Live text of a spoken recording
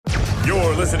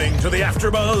You're listening to the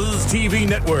AfterBuzz TV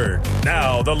network,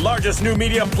 now the largest new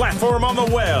media platform on the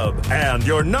web, and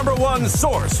your #1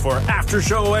 source for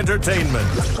after-show entertainment.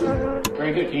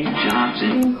 Very good, Keith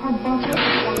Johnson.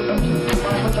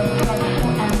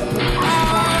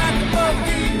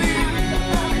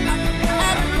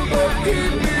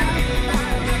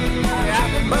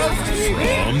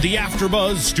 From the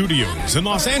AfterBuzz Studios in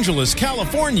Los Angeles,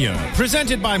 California,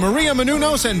 presented by Maria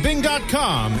Menounos and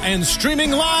Bing.com, and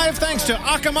streaming live thanks to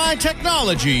Akamai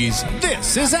Technologies,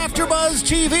 this is AfterBuzz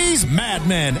TV's Mad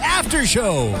Men After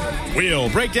Show. We'll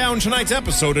break down tonight's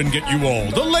episode and get you all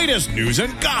the latest news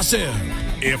and gossip.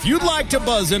 If you'd like to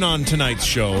buzz in on tonight's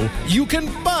show, you can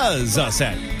buzz us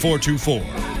at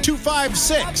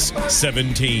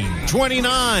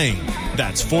 424-256-1729.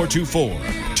 That's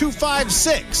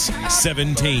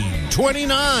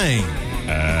 424-256-1729.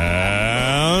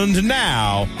 And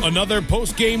now, another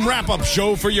post-game wrap-up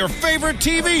show for your favorite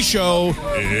TV show.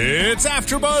 It's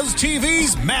AfterBuzz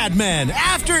TV's Mad Men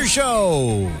After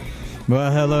Show.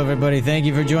 Well, hello, everybody. Thank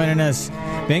you for joining us.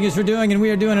 Thank you for doing, and we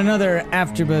are doing another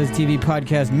AfterBuzz TV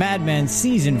podcast, Mad Men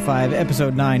Season 5,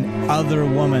 Episode 9, Other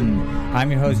Woman.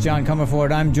 I'm your host, John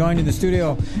Comerford. I'm joined in the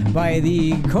studio by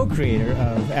the co-creator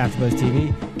of AfterBuzz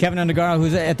TV, Keven Undergaro,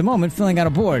 who's at the moment filling out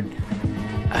a board.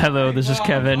 Hello, this is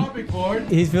Keven.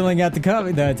 He's filling out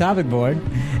the topic board,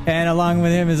 and along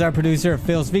with him is our producer,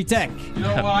 Phil Svitek. You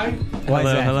know why? Why is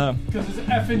that? Hello. Because this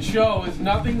effing show is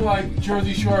nothing like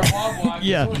Jersey Shore Bob.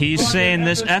 Yeah, he's saying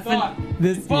this effing...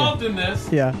 involved in this.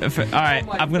 Yeah. All right, Oh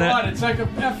my I'm gonna... God, it's like a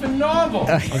effing novel.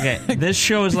 Okay, this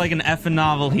show is like an effing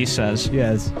novel, he says.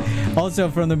 Yes. Also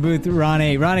from the booth,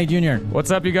 Ronnie Jr.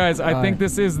 What's up, you guys? I think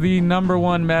this is the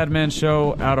 #1 Mad Men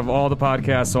show out of all the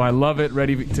podcasts, so I love it.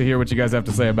 Ready to hear what you guys have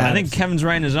to say about it. I think Kevin's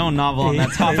writing his own novel on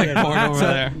that topic board over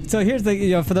there. So here's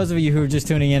the, for those of you who are just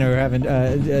tuning in or haven't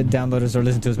downloaded us or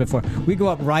listened to us before, we go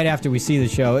up right after we see the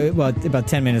show, about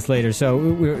 10 minutes later. So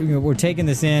we're taking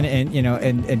this in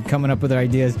and coming up with our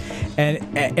ideas. And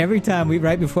every time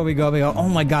right before we go, oh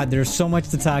my God, there's so much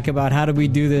to talk about. How do we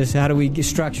do this? How do we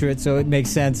structure it so it makes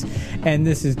sense? And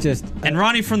this is just... And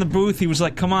Ronnie from the booth, he was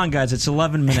like, come on, guys, it's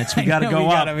 11 minutes. We got to go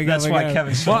up. That's why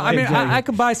Kevin's... Well, I mean, I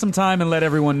could buy some time and let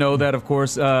everyone know that, of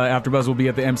course, AfterBuzz will be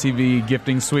at the MCV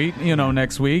Gifting Suite,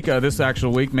 next week, this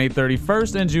actual week, May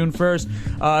 31st and June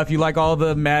 1st. If you like all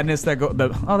the madness that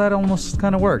that almost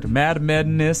kind of worked.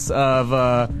 Madness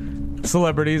of...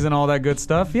 celebrities and all that good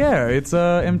stuff. Yeah, it's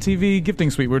MTV Gifting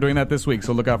Suite. We're doing that this week,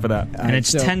 so look out for that. And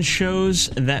it's 10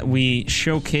 shows that we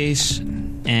showcase,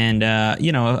 and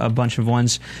a bunch of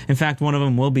ones. In fact, one of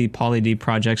them will be Pauly D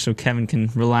Project, so Keven can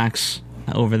relax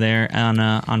over there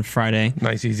on Friday.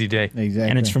 Nice easy day. Exactly.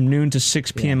 And it's from noon to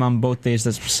 6 p.m. on both days.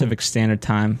 That's Pacific Standard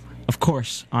Time. Of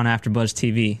course, on AfterBuzz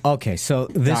TV. Okay, so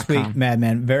this week, Mad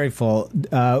Men, very full.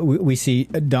 We see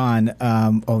Don,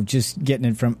 just getting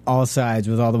it from all sides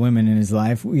with all the women in his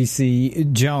life. We see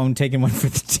Joan taking one for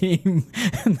the team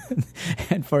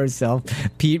and for herself.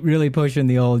 Pete really pushing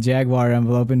the old Jaguar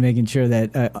envelope and making sure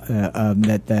that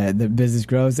the business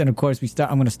grows. And of course,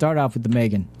 I'm going to start off with the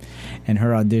Megan and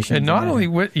her audition. And not only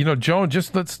with Joan,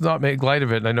 just let's not make light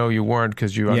of it. And I know you weren't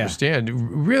because you understand.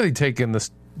 Really taking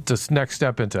this next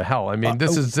step into hell. I mean,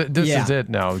 this is it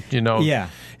now. Yeah.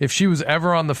 If she was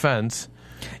ever on the fence.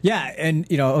 Yeah, and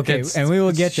and we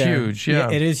will get there. Huge,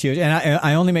 yeah. It is huge, and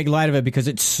I only make light of it because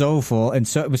it's so full and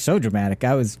it was so dramatic.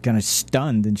 I was kind of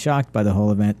stunned and shocked by the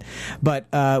whole event. But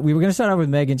we were going to start off with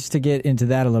Megan just to get into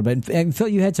that a little bit. And Phil,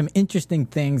 you had some interesting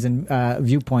things and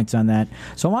viewpoints on that.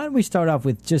 So why don't we start off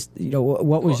with just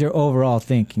what was your overall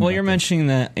thinking? Well, you're mentioning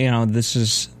that this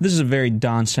is a very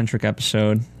Don-centric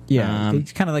episode. Yeah,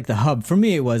 it's kind of like the hub. For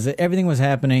me, it was. Everything was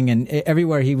happening, and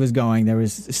everywhere he was going, there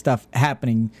was stuff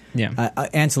happening,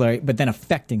 ancillary, but then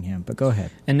affecting him. But go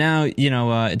ahead. And now,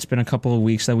 it's been a couple of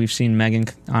weeks that we've seen Megan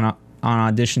on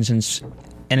auditions,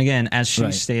 and again, as she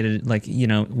stated,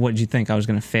 what did you think? I was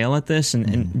going to fail at this?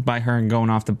 And by her going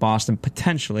off to Boston,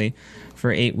 potentially,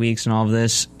 for 8 weeks and all of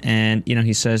this, and,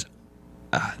 he says...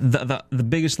 the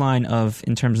biggest line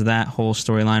in terms of that whole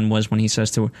storyline was when he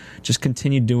says to her, just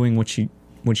continue doing what you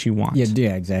want.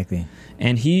 Yeah, exactly.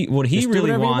 And he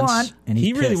really wants, and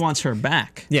he really wants her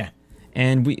back. Yeah.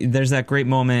 And there's that great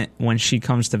moment when she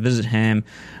comes to visit him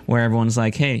where everyone's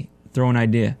like, hey, throw an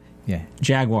idea. Yeah.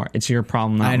 Jaguar, it's your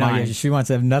problem, not mine. Yeah, she wants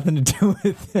to have nothing to do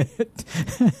with it.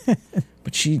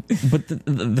 But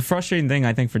the frustrating thing,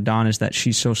 I think, for Dawn is that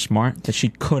she's so smart that she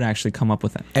could actually come up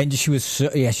with it. And she was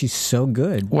she's so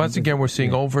good. Once again, we're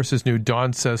seeing old versus new.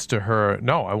 Dawn says to her,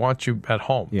 no, I want you at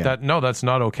home. Yeah. That's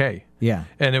not okay. Yeah.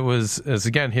 And it was,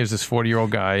 again, here's this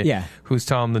 40-year-old guy who's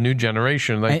telling the new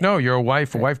generation, like, no, you're a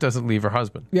wife. A wife doesn't leave her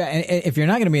husband. Yeah, and if you're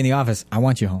not going to be in the office, I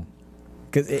want you home.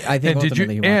 Because I think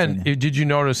ultimately he wants you. Did you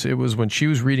notice it was when she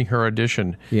was reading her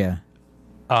audition? Yeah.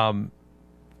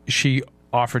 She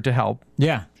offered to help.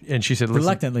 Yeah. And she said, listen,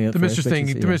 reluctantly at the first,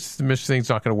 Mr. thing's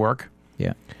not going to work.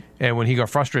 Yeah. And when he got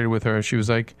frustrated with her, she was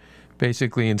like,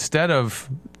 basically, instead of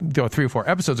 3 or 4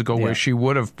 episodes ago, where she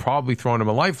would have probably thrown him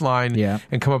a lifeline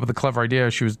and come up with a clever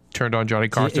idea, she was turned on Johnny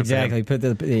Carson. Exactly. Put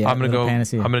I'm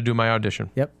going to do my audition.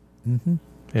 Yep. Mm-hmm.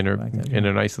 In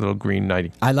a nice little green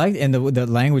nighty. I liked, and the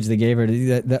language they gave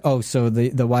her. So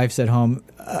the wife's at home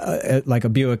like a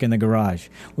Buick in the garage,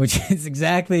 which is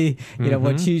exactly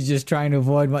what she's just trying to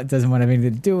avoid. What doesn't want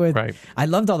anything to do with. Right. I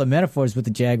loved all the metaphors with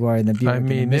the Jaguar and the Buick and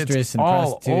the mistress and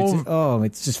prostitutes.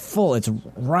 It's just full. It's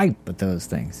ripe with those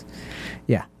things.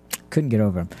 Yeah. Couldn't get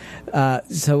over them.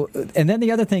 And then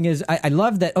the other thing is, I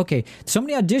love that. Okay, so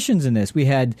many auditions in this. We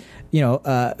had,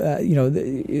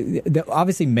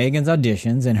 obviously Megan's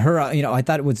auditions and her. I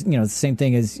thought it was the same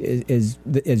thing as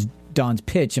Dawn's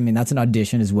pitch. I mean, that's an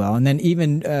audition as well. And then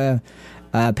even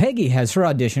Peggy has her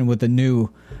audition with the new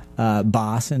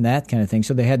boss and that kind of thing.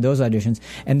 So they had those auditions.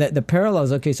 And the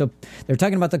parallels, okay, so they're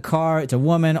talking about the car, it's a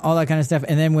woman, all that kind of stuff.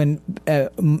 And then when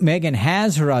Megan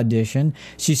has her audition,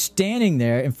 she's standing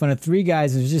there in front of 3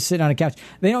 guys who's just sitting on a couch.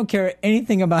 They don't care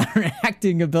anything about her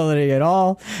acting ability at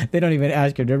all. They don't even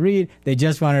ask her to read. They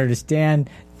just want her to stand,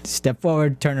 step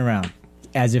forward, turn around,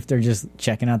 as if they're just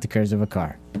checking out the curves of a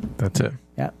car. That's it.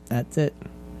 Yeah, that's it.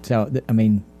 So, I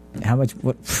mean, how much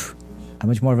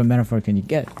more of a metaphor can you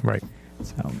get? Right.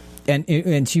 So,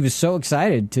 and she was so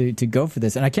excited to go for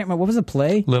this, and I can't remember what was the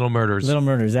play. Little Murders. Little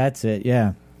Murders. That's it.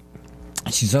 Yeah.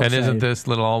 She's so excited. Isn't this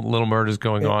little Murders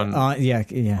going on? Yeah.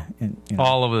 And,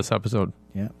 all over this episode.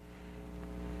 Yeah.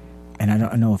 And I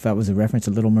don't know if that was a reference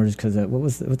to Little Murders because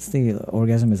what's the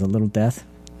orgasm is a little death.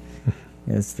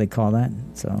 Yes, they call that.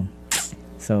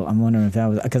 So I'm wondering if that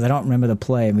was because I don't remember the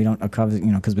play, and we don't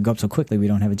because we go up so quickly, we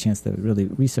don't have a chance to really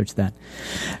research that.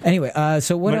 Anyway,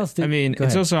 so what else?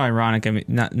 It's also ironic. I mean,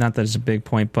 not that it's a big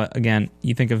point, but again,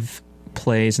 you think of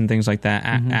plays and things like that,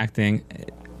 acting,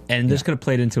 and this could have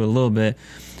played into a little bit.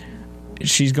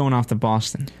 She's going off to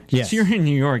Boston. Yes, so you're in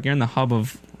New York. You're in the hub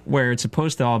of where it's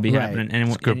supposed to all be happening,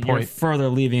 and you're further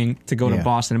leaving to go to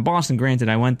Boston. And Boston, granted,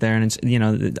 I went there, and it's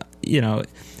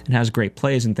it has great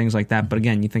plays and things like that. But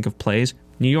again, you think of plays.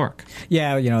 New York.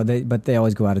 Yeah, but they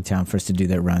always go out of town first to do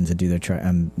their runs and do their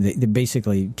they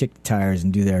basically kick the tires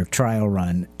and do their trial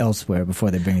run elsewhere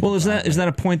before they bring it. Well, is that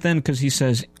a point then? Because he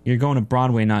says you're going to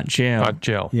Broadway, not jail. Not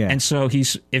jail. Yeah. And so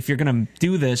if you're going to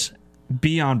do this,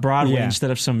 be on Broadway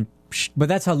instead of some. But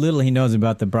that's how little he knows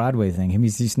about the Broadway thing.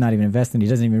 He's just not even investing. He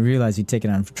doesn't even realize he's taking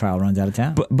on trial runs out of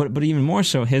town. But even more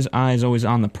so, his eye is always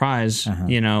on the prize.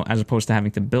 As opposed to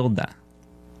having to build that.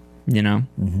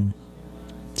 Mm-hmm.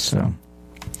 So.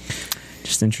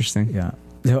 Just interesting. Yeah.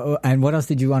 So, and what else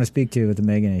did you want to speak to with the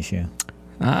Megan issue?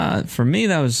 For me,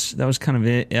 that was kind of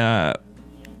it.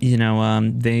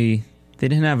 They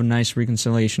didn't have a nice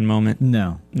reconciliation moment.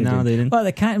 No, they didn't. Well,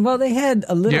 they had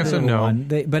a little bit of no. one,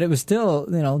 but it was still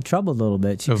troubled a little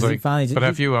bit. But if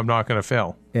I'm not going to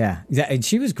fail. Yeah, exactly. And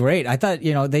she was great. I thought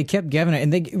they kept giving it,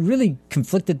 and they really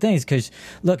conflicted things. Because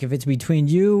look, if it's between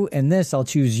you and this, I'll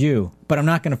choose you, but I'm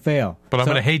not going to fail. But I'm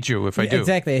going to hate you if I do.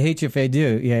 Exactly, I hate you if I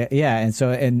do. Yeah. And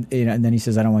so and then he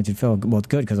says, I don't want you to fail. Well, it's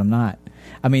good because I'm not.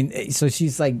 I mean, so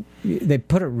she's like, they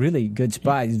put a really good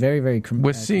spot. He's very, very.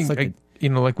 We're seeing.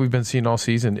 Like we've been seeing all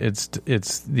season,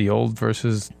 it's the old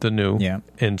versus the new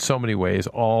in so many ways,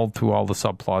 all through all the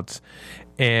subplots.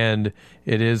 And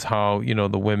it is how,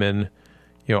 the women,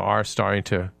 are starting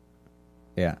to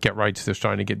get rights.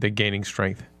 They're gaining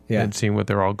strength and seeing what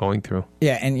they're all going through.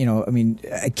 Yeah, and,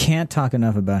 I can't talk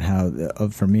enough about how,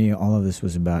 for me, all of this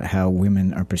was about how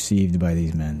women are perceived by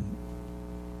these men.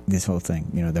 This whole thing,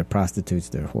 they're prostitutes,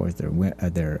 they're whores,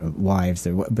 they're wives,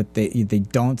 but they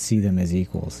don't see them as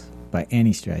equals. By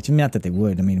any stretch. I mean, not that they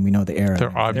would. I mean, we know the era.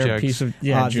 They're objects. They're a piece of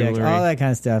objects, jewelry, all that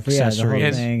kind of stuff. Yeah, the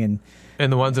whole thing.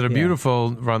 And the ones that are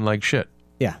beautiful run like shit.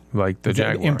 Yeah. Like the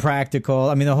Jaguar. Impractical.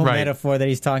 I mean, the whole metaphor that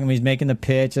he's talking about, he's making the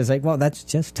pitch. It's like, well, that's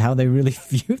just how they really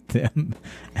viewed them.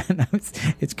 And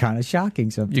it's kind of shocking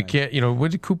sometimes. You can't,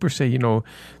 what did Cooper say?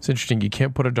 It's interesting. You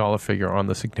can't put a dollar figure on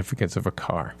the significance of a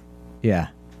car. Yeah.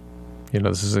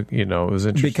 This is, it was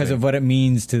interesting. Because of what it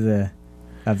means to the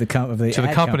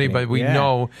company, but we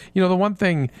know, the one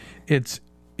thing,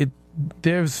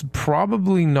 there's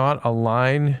probably not a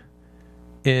line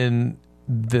in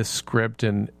this script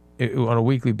and on a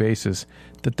weekly basis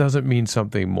that doesn't mean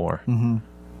something more. Mm-hmm.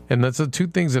 And that's the two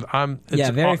things that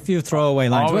very few throwaway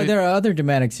lines. Well, there are other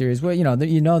dramatic series where,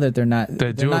 that they're not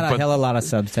a hell of a lot of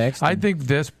subtext. I think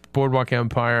this, Boardwalk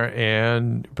Empire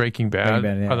and Breaking Bad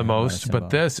are the most, but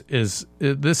this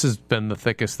has been the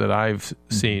thickest that I've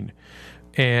seen.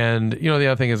 And, the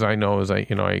other thing is I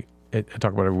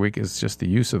talk about every week is just the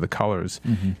use of the colors.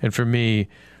 And for me,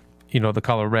 the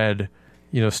color red,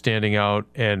 standing out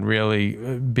and really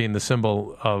being the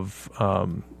symbol of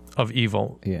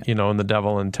evil, and the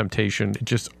devil and temptation,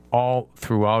 just all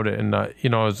throughout it. And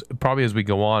as we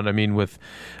go on, I mean, with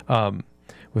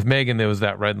Megan, there was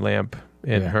that red lamp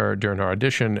in her during her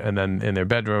audition, and then in their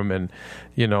bedroom, and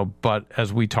But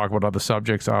as we talk about other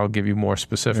subjects, I'll give you more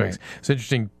specifics. Right. It's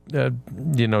interesting,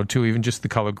 too, even just the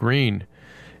color green,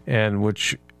 and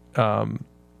which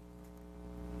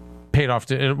paid off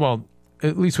to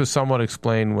at least was somewhat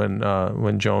explained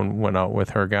when Joan went out with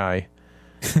her guy.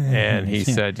 And he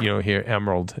said, here,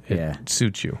 emerald, it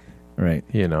suits you. Right.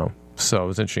 So it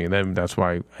was interesting. And then that's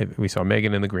why we saw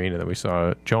Megan in the green, and then we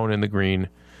saw Joan in the green.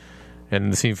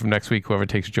 And the scene from next week, whoever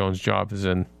takes Joan's job is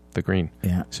in the green.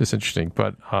 Yeah. It's just interesting.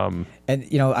 But, and,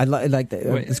 I'd like that.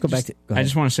 Let's go back to. Go I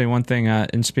just want to say one thing.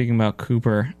 In speaking about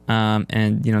Cooper,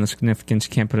 and, the significance,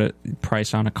 you can't put a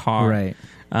price on a car. Right.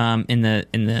 In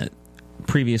the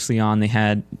previously on, they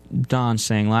had Don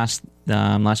saying last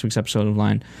week's episode of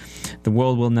Line, the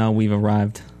world will know we've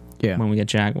arrived when we get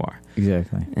Jaguar.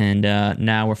 Exactly. And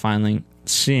now we're finally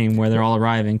seeing where they're all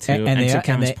arriving to. And to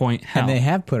Kevin's point, hell. And they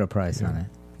have put a price on it.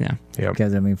 Yeah. Yep.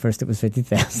 Because, first it was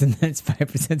 $50,000, then it's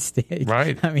 5% stake.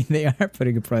 Right. They are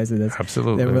putting a price on this.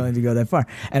 Absolutely. They're willing to go that far.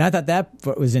 And I thought that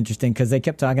was interesting because they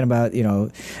kept talking about, you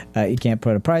can't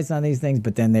put a price on these things,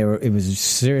 but then it was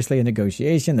seriously a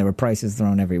negotiation. There were prices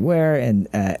thrown everywhere. And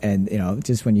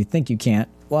just when you think you can't,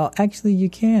 well, actually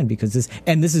you can, because this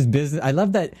is business. I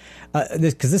love that,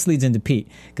 because this leads into Pete,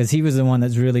 because he was the one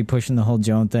that's really pushing the whole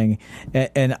Joan thing.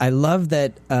 And I love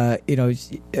that,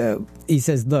 he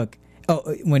says, look,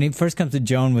 when he first comes to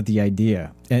Joan with the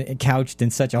idea, and couched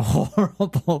in such a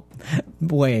horrible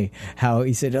way, how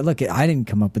he said, look, I didn't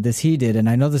come up with this, he did, and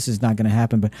I know this is not going to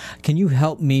happen, but can you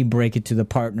help me break it to the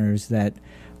partners that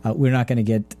we're not going to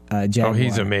get Jaguar? Oh,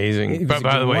 he's amazing. But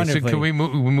by the way, so can we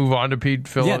move on to Pete,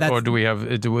 Phil, or do we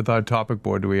have, with our topic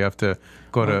board, do we have to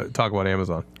go to talk about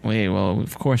Amazon? Wait, well,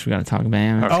 of course we got to talk about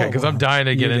Amazon. Okay, because I'm dying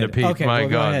to get into Pete. Okay, My God.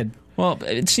 God. Go ahead. Well,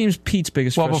 it seems Pete's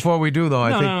biggest. Well, before we do, though,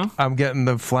 I think I'm getting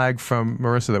the flag from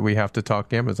Marissa that we have to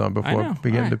talk Amazon before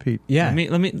we get into Pete. Yeah.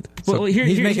 Let me. Well,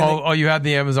 you had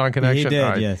the Amazon connection? He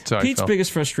did, yes. Sorry, Pete's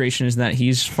biggest frustration is that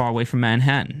he's far away from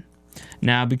Manhattan.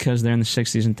 Now, because they're in the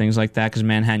 60s and things like that, because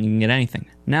Manhattan, you can get anything.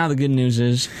 Now, the good news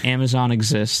is Amazon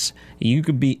exists. You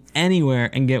could be anywhere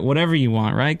and get whatever you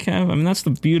want, right, Kev? I mean, that's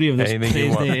the beauty of this.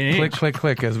 Anything you want. Click, click,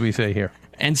 click, as we say here.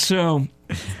 And so,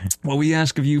 what we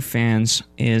ask of you fans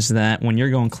is that when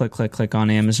you're going click, click, click on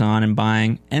Amazon and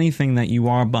buying anything that you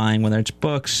are buying, whether it's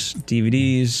books,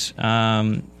 DVDs,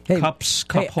 cups,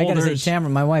 cup holders. I gotta say,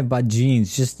 Tamara, my wife bought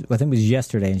jeans I think it was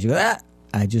yesterday, and she goes,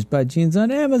 I just bought jeans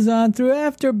on Amazon through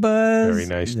AfterBuzz. Very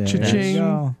nice.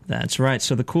 Cha-ching. That's right.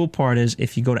 So the cool part is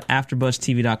if you go to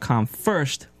AfterBuzzTV.com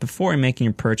first, before making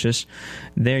your purchase,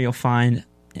 there you'll find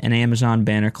an Amazon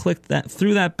banner. Click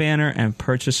through that banner and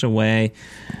purchase away.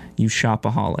 You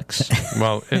shopaholics.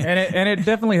 Well, and it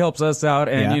definitely helps us out.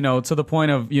 And, to the point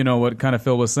of, what kind of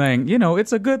Phil was saying,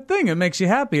 it's a good thing. It makes you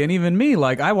happy. And even me,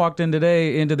 like I walked in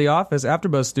today into the office,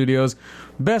 AfterBuzz Studios,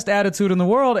 best attitude in the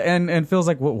world. And Phil's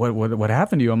like, what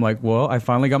happened to you? I'm like, well, I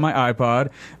finally got my iPod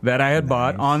that I had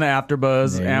bought on the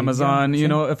AfterBuzz Amazon,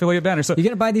 affiliate banner. So you're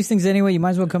going to buy these things anyway. You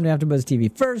might as well come to AfterBuzz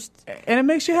TV first. And it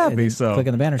makes you happy. So click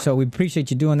on the banner. So we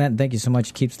appreciate you doing that. And thank you so much.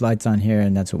 It keeps the lights on here.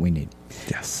 And that's what we need.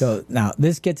 Yes. So now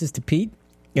this gets us to Pete,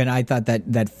 and I thought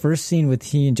that first scene with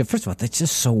he and Jeff. First of all, that's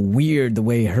just so weird the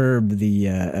way Herb,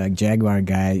 the Jaguar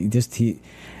guy,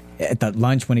 at that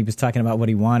lunch when he was talking about what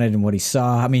he wanted and what he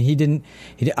saw. I mean, he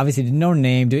obviously didn't know her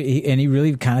name, and he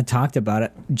really kind of talked about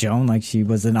it, Joan, like she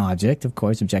was an object, of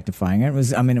course, objectifying her. It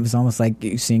was almost like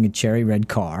seeing a cherry red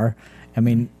car. I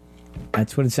mean,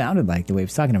 that's what it sounded like, the way he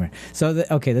was talking to her. So,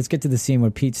 let's get to the scene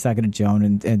where Pete's talking to Joan,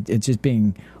 and it's just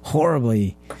being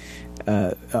horribly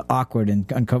awkward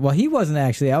and uncomfortable. Well, he wasn't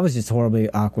actually. I was just horribly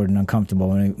awkward and uncomfortable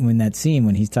when that scene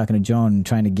when he's talking to Joan and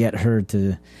trying to get her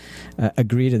to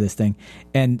agree to this thing.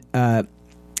 And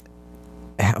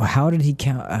how did he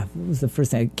count? What was the first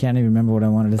thing? I can't even remember what I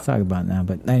wanted to talk about now.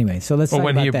 But anyway, so let's talk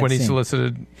about that when he scene.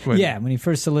 solicited. When he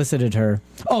first solicited her.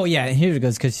 Oh yeah, and here it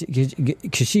goes because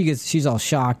she's all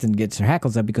shocked and gets her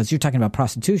hackles up because you're talking about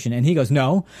prostitution, and he goes,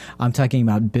 no, I'm talking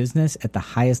about business at the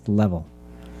highest level.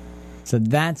 So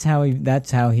that's how he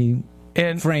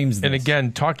frames this. And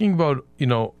again, talking about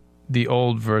the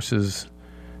old versus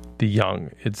the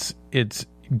young. It's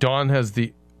Don has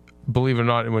the, believe it or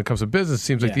not, when it comes to business, it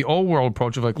seems like the old world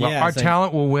approach of like, well, our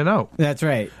talent will win out. That's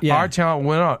right. Yeah. Our talent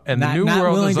will win out. And the new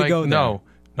world is like, no,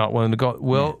 not willing to go.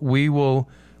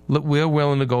 We're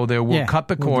willing to go there. We'll cut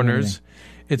the corners.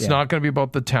 It's not going to be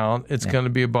about the talent. It's going to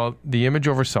be about the image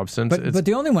over substance. But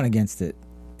the only one against it,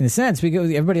 in a sense,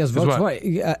 because everybody else votes for it.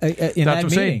 That's what I'm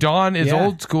saying. Don is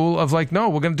old school of like, no,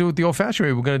 we're going to do it the old-fashioned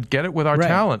way. We're going to get it with our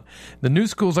talent. The new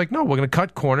school is like, no, we're going to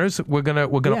cut corners. We're going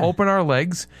to open our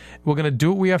legs. We're going to do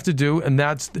what we have to do, and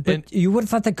that's. But you would have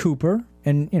thought that Cooper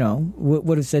and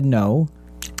would have said no.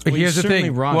 Well, here's the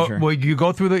thing. Roger. Well, you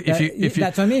go through the if you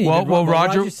that's what I mean. Well,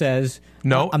 Roger says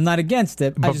no. I'm not against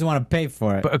it. I just want to pay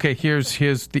for it. But okay, here's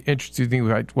the interesting thing.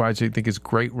 Why I think is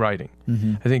great writing.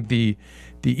 Mm-hmm. I think the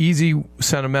easy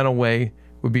sentimental way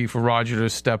would be for Roger to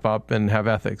step up and have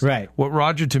ethics. Right. What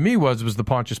Roger to me was the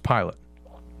Pontius Pilate.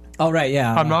 Oh right,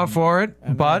 yeah. I'm not for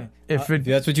it, but if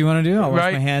that's what you want to do, I'll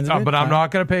wash my hands of it. But I'm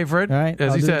not going to pay for it,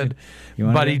 as he said.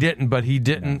 But he didn't. But he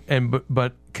didn't. And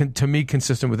to me,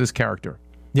 consistent with his character.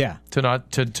 Yeah. To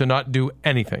not do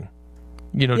anything.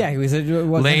 You know. Yeah, it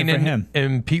wasn't Lane for him.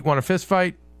 and Pete want a fist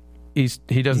fight. He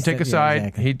doesn't take a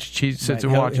side. Exactly. He sits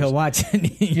and watches. He'll watch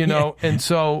it. You know. And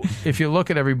so if you look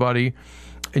at everybody,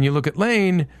 and you look at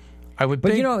Lane, I would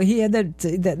think. But he had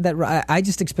that. I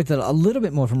just expected a little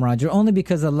bit more from Roger, only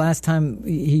because the last time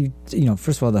he,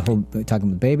 first of all, the whole talking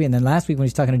with the baby, and then last week when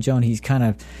he's talking to Joan, he's kind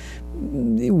of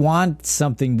wants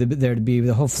something there to be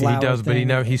the whole flower. He does, thing.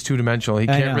 but he's two-dimensional. He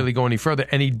can't really go any further.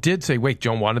 And he did say, "Wait,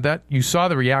 Joan wanted that." You saw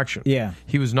the reaction. Yeah,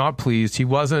 he was not pleased. He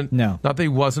wasn't. No, not that he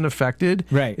wasn't affected.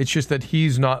 Right. It's just that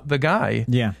he's not the guy.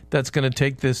 Yeah. That's going to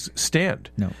take this stand.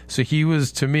 No. So he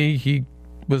was, to me, he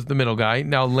was the middle guy.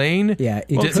 Now Lane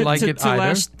didn't like it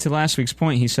either. To last week's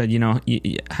point, he said,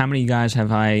 how many guys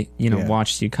have I,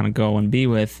 watched you kind of go and be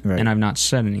with, and I've not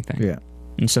said anything. Yeah.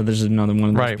 And so there's another one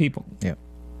of those people. Yeah.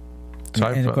 So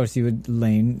and of course,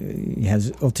 Lane he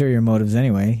has ulterior motives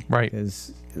anyway. Right.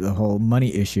 Because the whole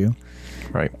money issue.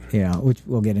 Right. Which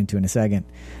we'll get into in a second.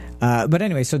 But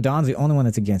anyway, so Don's the only one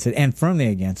that's against it, and firmly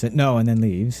against it. No, and then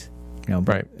leaves.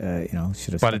 Right.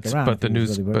 Should have stuck around. But the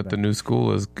new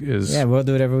school is we'll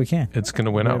do whatever we can. It's going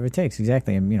to win out. Whatever it takes,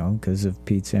 exactly. And because of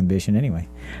Pete's ambition anyway.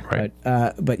 Right.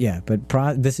 But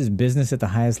this is business at the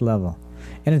highest level,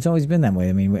 and it's always been that way.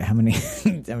 I mean, how many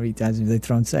times have they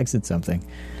thrown sex at something,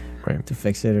 right, to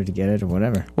fix it or to get it or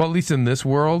whatever? Well, at least in this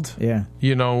world,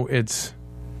 it's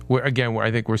where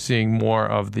I think we're seeing more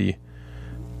of the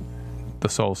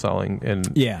soul selling, and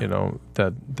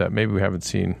that maybe we haven't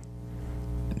seen.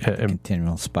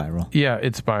 Continual spiral. Yeah,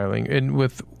 it's spiraling. And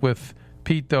with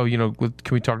Pete, though,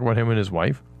 can we talk about him and his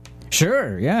wife?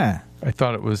 Sure, yeah. I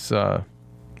thought it was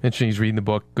interesting. He's reading the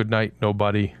book, Good Night,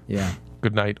 Nobody. Yeah.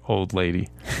 Good Night, Old Lady.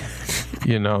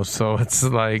 So it's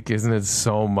like, isn't it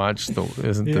so much?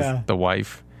 Isn't this the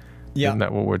wife? Yeah. Isn't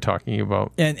that what we're talking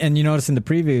about? And you notice in the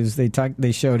previews,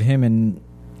 they showed him and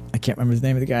I can't remember his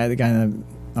name of the guy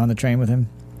on the train with him.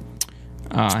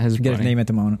 His Get his name at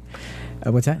the moment.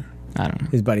 What's that? I don't know.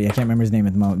 His buddy. I can't remember his name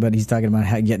at the moment, but he's talking about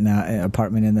how getting an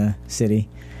apartment in the city.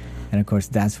 And, of course,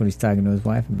 that's what he's talking to his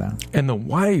wife about. And the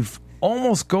wife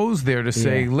almost goes there to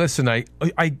say, listen, I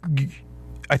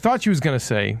thought she was going to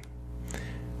say,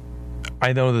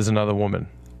 I know there's another woman,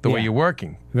 the way you're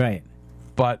working. Right.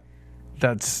 But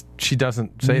she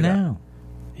doesn't say that.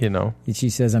 She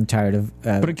says, I'm tired of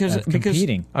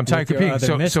competing. I'm tired of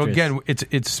competing. So again,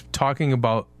 it's talking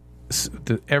about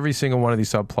every single one of these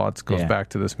subplots goes back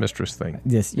to this mistress thing.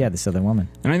 This other woman.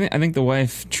 And I think the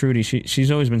wife, Trudy,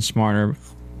 she's always been smarter,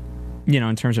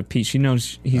 in terms of Pete. She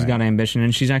knows he's got ambition,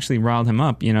 and she's actually riled him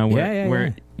up,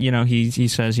 where he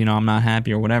says, I'm not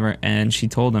happy or whatever, and she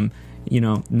told him,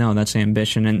 no, that's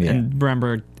ambition. And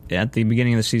remember, at the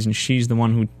beginning of the season, she's the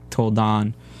one who told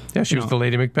Don. Yeah, she was the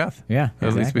Lady Macbeth. Yeah,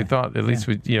 at least we thought. At least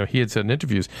he had said in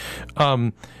interviews.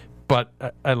 But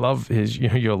I love his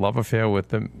your love affair with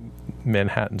the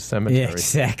Manhattan Cemetery. Yeah,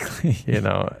 exactly. And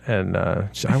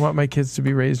I want my kids to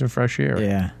be raised in fresh air.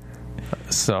 Yeah.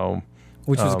 So,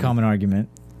 which was a common argument.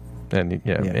 And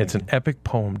it's an epic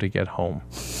poem to get home.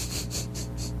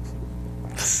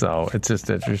 So it's just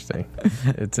interesting.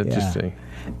 It's interesting.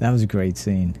 Yeah. That was a great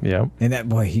scene. Yeah. And that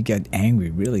boy, he got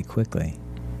angry really quickly.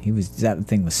 That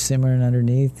thing was simmering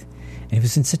underneath, and he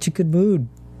was in such a good mood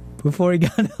before he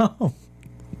got home.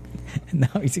 And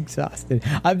now he's exhausted.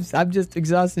 I'm just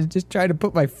exhausted just trying to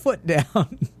put my foot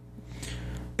down.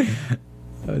 That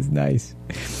was nice.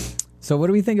 So what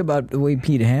do we think about the way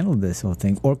Pete handled this whole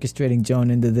thing? Orchestrating Joan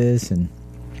into this, and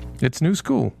it's new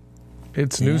school.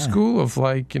 It's new school of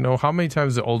like, how many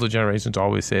times the older generations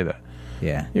always say that?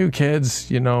 Yeah. You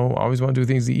kids, always want to do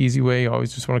things the easy way,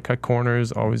 always just want to cut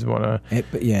corners, always want to...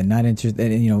 But not interested.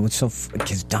 It's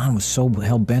because Don was so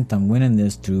hell-bent on winning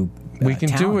this through we can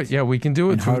talent. do it. Yeah, we can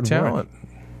do it through talent.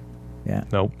 Yeah.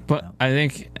 Nope. But I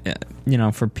think,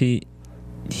 for Pete,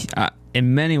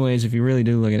 in many ways, if you really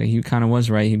do look at it, he kind of was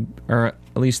right. Or at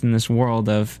least in this world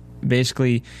of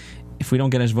basically, if we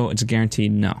don't get his vote, it's a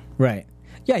guaranteed no. Right.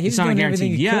 Yeah, it's not a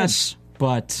guaranteed yes,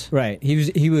 but right.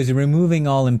 He was removing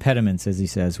all impediments, as he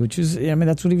says, which is,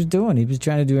 that's what he was doing. He was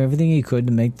trying to do everything he could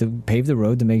to pave the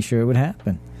road to make sure it would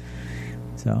happen.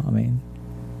 So,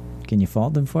 can you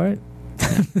fault him for it?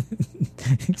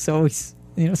 So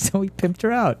he pimped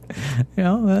her out.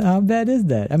 How bad is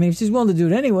that? If she's willing to do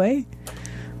it anyway.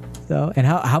 So, and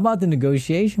how about the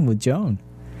negotiation with Joan?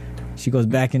 She goes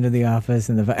back into the office,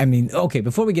 and okay,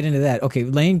 before we get into that,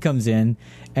 Lane comes in,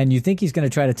 and you think he's going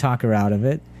to try to talk her out of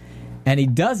it, and he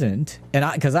doesn't. And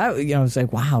I was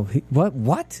like, wow,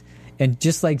 what? And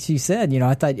just like she said,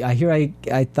 I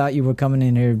thought you were coming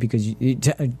in here because you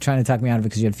trying to talk me out of it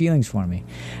because you had feelings for me.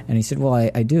 And he said, well,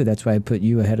 I do. That's why I put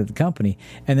you ahead of the company.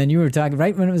 And then you were talking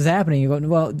right when it was happening. You go,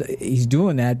 well, he's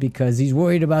doing that because he's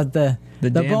worried about the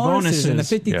bonuses and the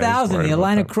 $50,000, the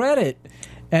line of credit.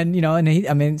 And,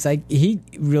 it's like he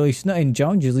really, and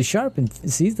Joan's usually sharp and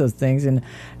sees those things. And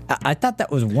I thought that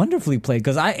was wonderfully played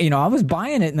because I was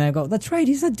buying it and I go, that's right.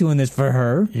 He's not doing this for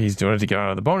her. He's doing it to get out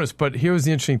of the bonus. But here was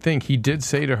the interesting thing. He did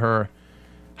say to her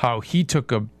how he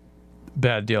took a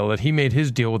bad deal, that he made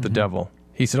his deal with the devil.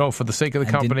 He said, for the sake of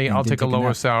the company, I'll take a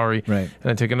lower salary. Right.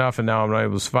 And I take enough. And now it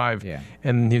was 5. Yeah.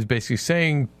 And he was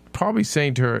basically probably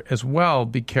saying to her as well,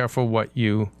 be careful what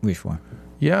you wish for.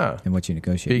 Yeah, and what you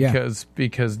negotiate,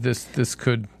 because this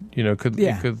could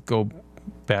could go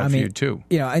bad for you too.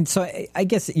 And so I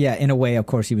guess in a way, of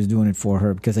course, he was doing it for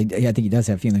her because I think he does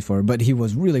have feelings for her. But he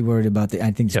was really worried about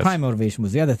I think his prime motivation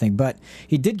was the other thing. But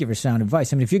he did give her sound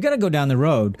advice. If you're gonna go down the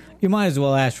road, you might as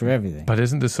well ask for everything. But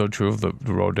isn't this so true of the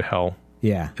road to hell?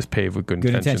 Yeah, is paved with good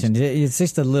intentions. It's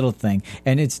just a little thing,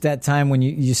 and it's that time when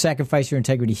you sacrifice your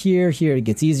integrity here, it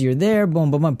gets easier there,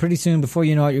 boom, boom, boom. Pretty soon, before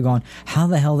you know it, you're going, how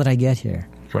the hell did I get here?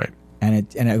 Right. And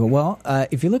I go, well,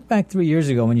 if you look back 3 years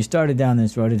ago when you started down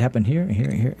this road, it happened here,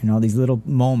 and all these little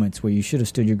moments where you should have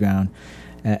stood your ground,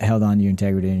 held on to your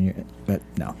integrity, but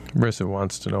no. Marissa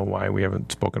wants to know why we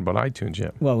haven't spoken about iTunes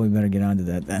yet. Well, we better get on to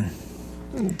that then.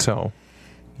 So,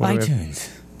 iTunes.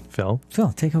 Phil,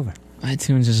 take over.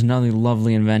 iTunes is another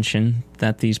lovely invention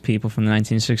that these people from the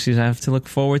 1960s have to look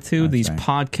forward to. These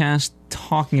podcasts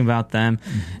talking about them.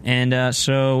 And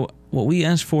so what we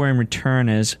ask for in return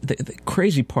is, the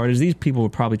crazy part is these people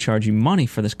would probably charge you money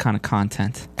for this kind of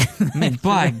content.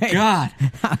 By God.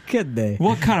 How could they?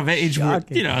 What kind of age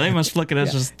they must look at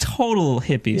us as total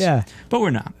hippies. Yeah. But we're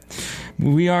not.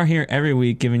 We are here every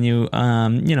week giving you,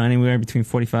 anywhere between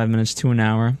 45 minutes to an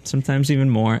hour, sometimes even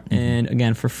more, and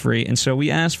again, for free. And so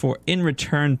we ask for, in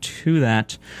return to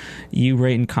that, you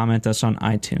rate and comment us on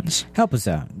iTunes. Help us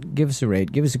out. Give us a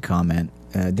rate. Give us a comment.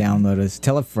 Download us.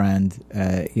 Tell a friend.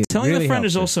 Telling a friend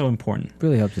is also important.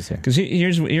 Really helps us here. Because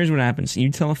here's what happens. You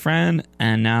tell a friend,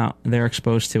 and now they're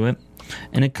exposed to it.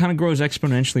 And it kind of grows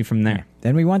exponentially from there.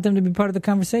 Then we want them to be part of the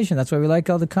conversation. That's why we like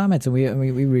all the comments, and we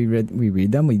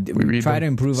read them. We try to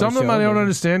improve. Some of them I don't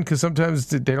understand because sometimes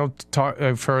they don't talk.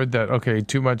 I've heard that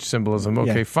too much symbolism.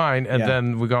 Okay, fine. And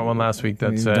then we got one last week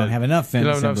that said don't have enough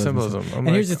symbolism. And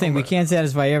here's the thing: we can't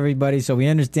satisfy everybody, so we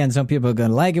understand some people are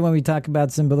going to like it when we talk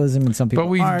about symbolism, and some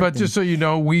people aren't. But just so you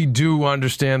know, we do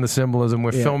understand the symbolism.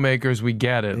 We're filmmakers. We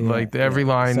get it. Like every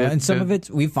line, and some of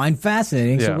it we find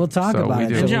fascinating. So we'll talk about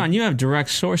it. And John, you have direct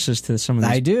sources to some of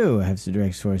this. I do have some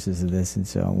direct sources of this, and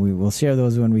so we will share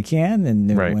those when we can,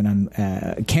 and when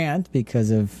I can't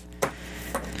because of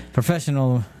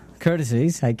professional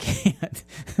courtesies, I can't.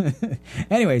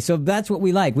 Anyway, so that's what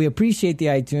we like. We appreciate the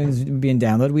iTunes being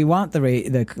downloaded. We want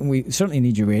we certainly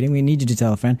need your rating. We need you to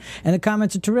tell a friend, and the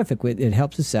comments are terrific. It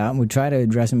helps us out, and we try to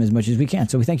address them as much as we can.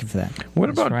 So we thank you for that. What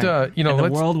about and the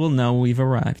world will know we've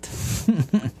arrived.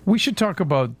 We should talk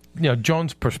about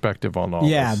Joan's perspective on all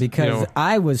this. Yeah, because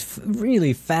I was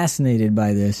really fascinated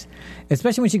by this,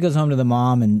 especially when she goes home to the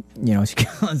mom, and she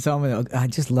goes home and I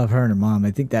just love her and her mom.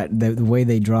 I think that the way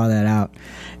they draw that out,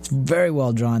 it's very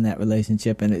well drawn, that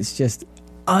relationship, and it's just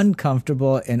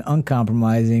uncomfortable and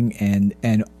uncompromising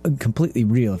and completely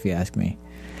real, if you ask me.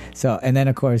 So, and then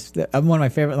of course, one of my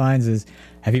favorite lines is,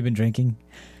 "Have you been drinking?"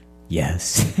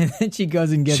 Yes. And then she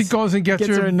goes and gets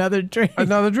her another drink.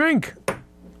 Another drink.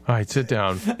 All right, sit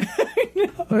down.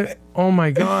 Oh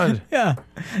my God. Yeah.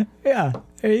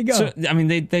 There you go. So, I mean,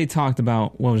 they talked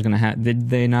about what was going to happen. Did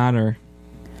they not? Or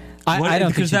I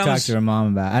don't think she talked to her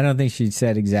mom about it. I don't think she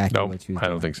said exactly what she was doing. I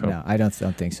don't think so. No, I don't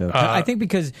think so. I think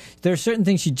because there are certain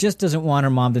things she just doesn't want her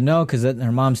mom to know because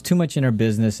her mom's too much in her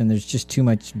business and there's just too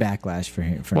much backlash for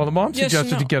her. Well, the mom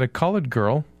suggested to get a colored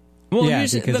girl. Well, yeah,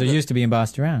 because they're used to being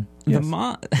bossed around. The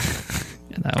mom...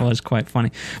 That was quite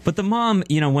funny. But the mom,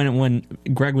 when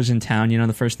Greg was in town,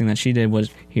 the first thing that she did was,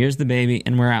 here's the baby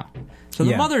and we're out. So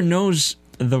the mother knows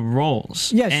the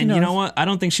roles. Yeah, she knows. You know what? I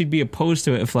don't think she'd be opposed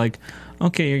to it if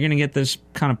okay, you're going to get this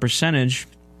kind of percentage.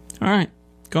 All right,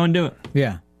 go and do it.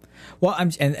 Yeah. Well,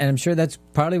 I'm sure that's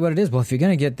partly what it is. Well, if you're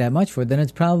going to get that much for it, then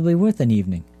it's probably worth an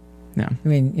evening. Yeah. I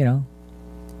mean,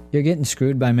 you're getting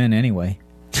screwed by men anyway.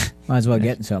 Might as well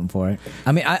get something for it.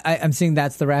 I mean, I'm seeing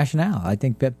that's the rationale. I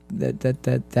think that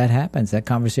happens. That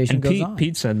conversation goes on.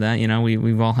 Pete said that.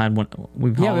 We've all had one.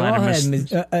 We've all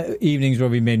had evenings where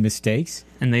we made mistakes.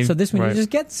 So this one you just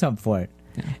get something for it.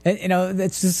 Yeah. And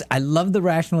that's just, I love the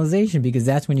rationalization because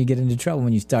that's when you get into trouble,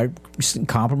 when you start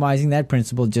compromising that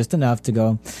principle just enough to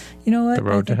go, you know what, the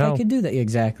road to hell. I could do that.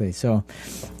 Exactly. So,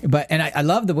 and I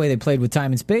love the way they played with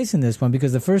time and space in this one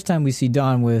because the first time we see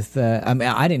Dawn with,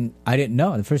 I didn't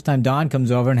know. The first time Dawn comes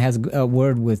over and has a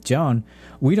word with Joan,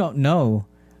 we don't know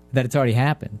that it's already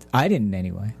happened. I didn't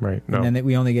anyway. Right. No. And then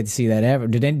we only get to see that ever.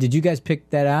 Did you guys pick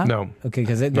that out? No. Okay,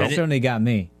 because that certainly got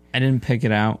me. I didn't pick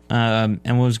it out. And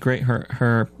what was great,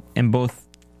 her in both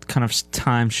kind of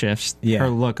time shifts, her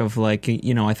look of I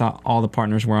thought all the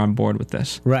partners were on board with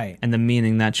this. Right. And the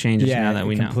meaning that changes now that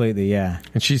we know. Completely, yeah.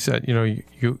 And she said,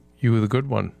 you were the good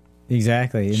one.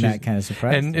 Exactly. And that kind of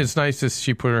surprised And it's nice that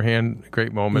she put her hand,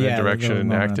 great moment in direction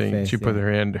and acting. She put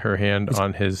her hand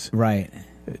on his... Right.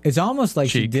 It's almost like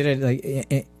cheek. She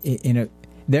did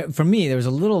it for me, there was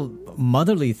a little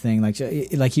motherly thing, like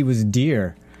he was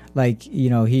dear. Like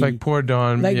poor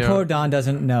Don. Poor Don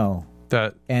doesn't know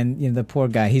that, and the poor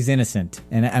guy, he's innocent.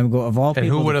 And I'm of all people,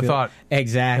 and who would have thought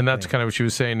exactly? And that's kind of what she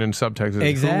was saying in subtext.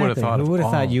 Exactly. Who would have thought? Who would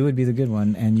have thought you would be the good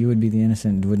one and you would be the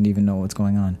innocent and wouldn't even know what's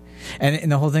going on? And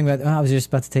the whole thing about I was just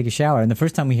about to take a shower, and the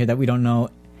first time we hear that, we don't know.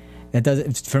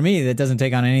 For me, that doesn't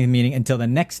take on any meaning until the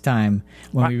next time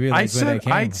when we realize where they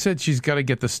came. I said she's got to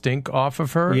get the stink off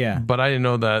of her. Yeah. But I didn't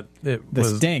know that it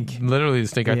was stink. Literally the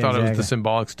stink. I thought it was the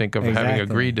symbolic stink of having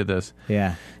agreed to this.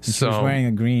 Yeah. And she was wearing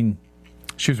a green.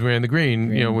 She was wearing the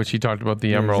green. When she talked about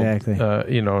the emerald. Exactly.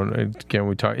 Again,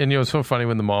 we talked. And it's so funny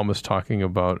when the mom was talking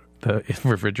about the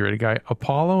refrigerator guy.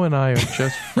 Apollo and I are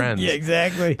just friends. Yeah,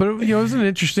 exactly. But it was an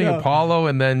interesting Apollo,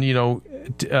 and then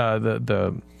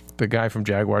the guy from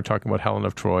Jaguar talking about Helen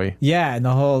of Troy. Yeah, and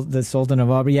the Sultan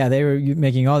of Aubrey. Yeah, they were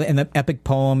making and the epic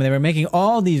poem. They were making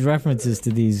all these references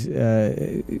to these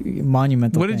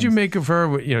monumental What things. did you make of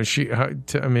her?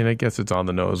 I guess it's on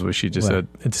the nose, where she just said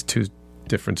it's two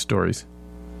different stories.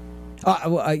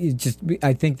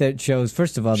 I think that shows,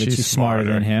 first of all, that she's smarter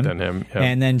than him. Yeah.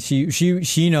 And then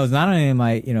she knows, not only am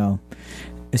I,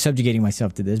 subjugating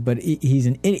myself to this, but he's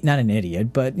an idiot, not an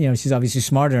idiot, but she's obviously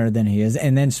smarter than he is.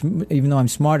 And then even though I'm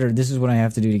smarter, this is what I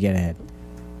have to do to get ahead.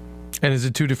 And is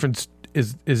it two different?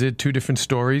 Is it two different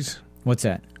stories? What's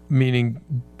that? Meaning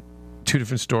two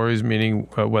different stories. Meaning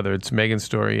whether it's Megan's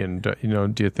story, and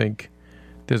do you think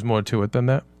there's more to it than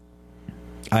that?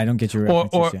 I don't get your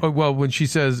references. Or when she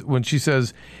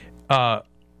says,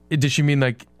 does she mean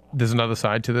like there's another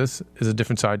side to this? Is a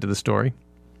different side to the story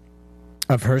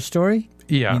of her story?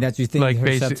 Yeah, I mean, that's what you think. Like her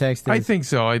subtext is? I think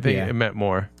so. I think it meant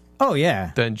more. Oh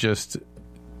yeah, than just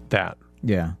that.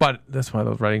 Yeah, but that's why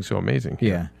the writing's so amazing.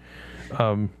 Yeah.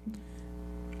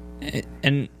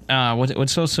 And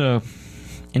what's also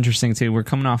interesting too, we're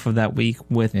coming off of that week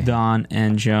with Dawn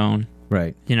and Joan.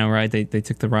 Right. Right? They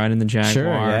took the ride in the Jaguar. Sure,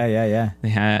 yeah. They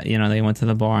had, they went to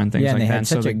the bar and things like that. Yeah, they had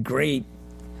such a great,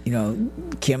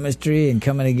 chemistry and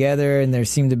coming together, and there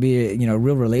seemed to be a,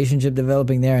 real relationship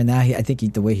developing there. And now I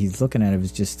think the way he's looking at it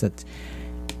was just that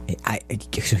I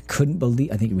couldn't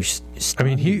believe. I think he was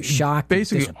stunned, he shocked,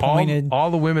 basically disappointed.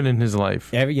 all the women in his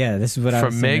life. This is what I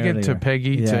was saying from Megan earlier. to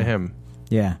Peggy to him.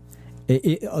 Yeah.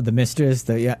 The mistress,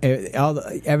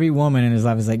 every woman in his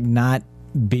life is like not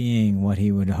being what he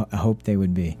would hope they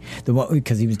would be,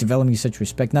 because he was developing such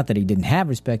respect. Not that he didn't have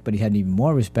respect, but he had even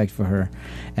more respect for her.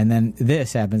 And then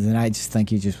this happens, and I just think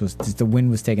he was the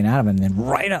wind was taken out of him. And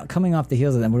then coming off the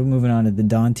heels of that, we're moving on to the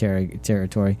Dawn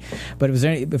territory. But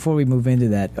before we move into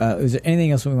that, was there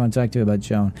anything else we want to talk to about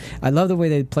Joan? I love the way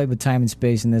they played with time and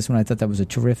space in this one. I thought that was a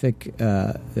terrific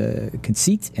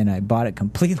conceit, and I bought it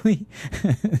completely.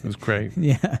 It was great.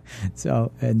 Yeah.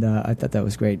 So, and I thought that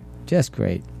was great, just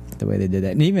great. The way they did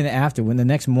that. And even after, when the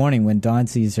next morning when Dawn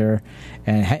sees her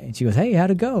and she goes, "Hey, how'd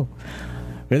it go?"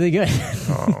 Really good.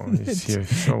 Oh,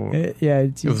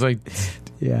 it was like,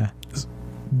 yeah,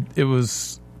 it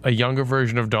was a younger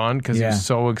version of Don because he was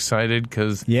so excited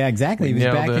because exactly. He was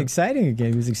back exciting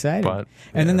again. He was excited. But,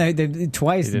 and then they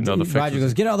twice Roger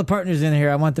goes, "Get all the partners in here.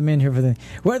 I want them in here for the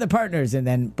where are the partners?" And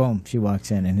then boom, she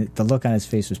walks in, and the look on his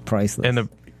face was priceless. And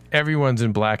everyone's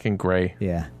in black and gray,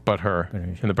 but her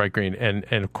in the bright green, and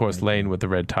of course Lane with the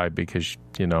red tie because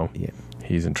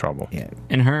he's in trouble. Yeah,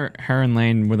 and her and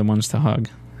Lane were the ones to hug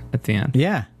at the end.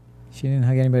 Yeah. She didn't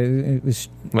hug anybody. It was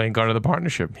Lane got her the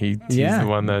partnership. He's the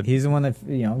one that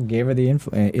gave her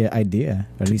the idea,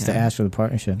 or at least to ask for the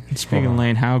partnership. Speaking of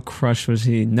Lane, how crushed was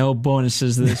he? No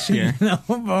bonuses this year. No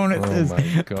bonuses. Oh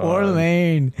my God. Poor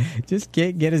Lane. Just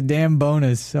get his damn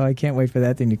bonus. So I can't wait for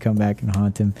that thing to come back and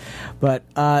haunt him. But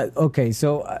okay,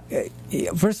 so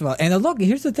first of all, and look,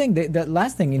 here's the thing. The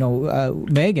last thing,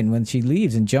 Megan, when she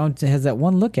leaves, and Joan has that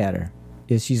one look at her.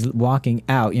 Is she's walking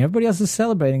out. Everybody else is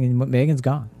celebrating, and Megan's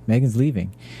gone. Megan's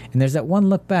leaving, and there's that one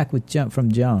look back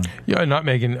from Joan. Yeah, not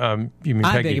Megan. You mean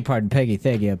Peggy? I beg your pardon, Peggy.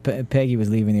 Peggy was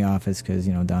leaving the office because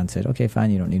Don said, "Okay,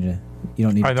 fine, you don't need to."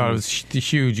 I thought it was the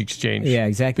huge exchange. Yeah,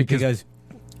 exactly. Because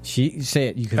she say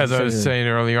it. As I was saying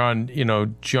earlier on,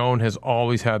 Joan has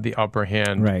always had the upper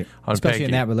hand, right? On especially Peggy.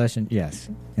 In that relation, yes.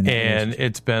 And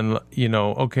it's been,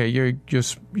 okay,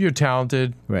 you're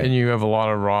talented, right. And you have a lot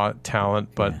of raw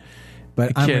talent, but. Yeah.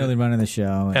 But I'm really running the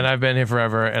show, and I've been here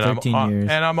forever, and 13 years.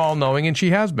 And I'm all knowing, and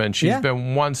she has been. She's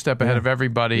been one step ahead of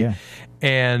everybody. Yeah.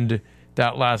 And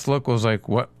that last look was like,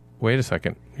 what? Wait a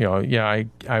second. I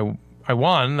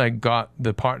won. I got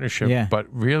the partnership, but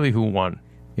really, who won?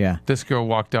 Yeah, this girl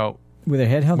walked out with her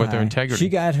head held with high. her integrity.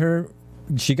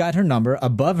 She got her number,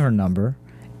 above her number,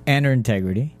 and her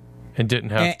integrity, and didn't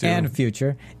have to, and a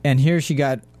future. And here she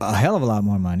got a hell of a lot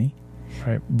more money.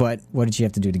 Right. But what did she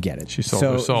have to do to get it? She sold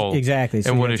her soul. Exactly.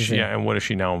 So and what is she? And what is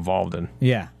she now involved in?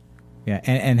 Yeah.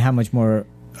 And how much more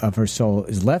of her soul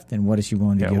is left, and what is she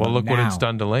willing to give up look now? what it's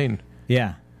done to Lane.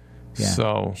 Yeah.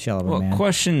 So, man.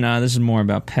 Question. This is more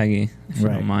about Peggy, if you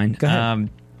don't mind. Go ahead.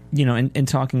 In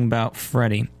talking about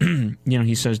Freddie,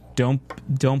 he says,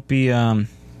 "Don't be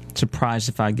surprised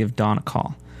if I give Dawn a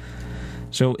call."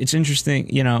 So it's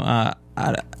interesting.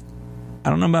 I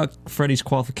don't know about Freddie's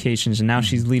qualifications, and now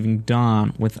she's leaving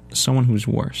Dawn with someone who's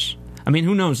worse. I mean,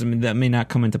 who knows? I mean, that may not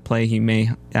come into play. He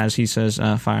may, as he says,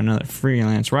 fire another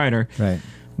freelance writer. Right.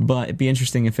 But it'd be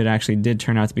interesting if it actually did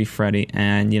turn out to be Freddie,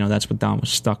 and that's what Dawn was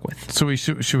stuck with. So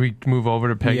should we move over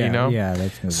to Peggy now? Yeah,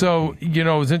 let's move. So it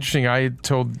was interesting. I had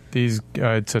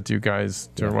said to you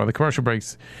guys during one of the commercial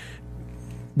breaks,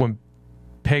 when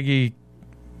Peggy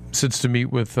sits to meet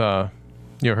with her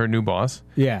new boss.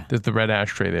 Yeah. There's the red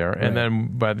ashtray there. Right. And then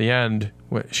by the end,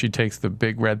 she takes the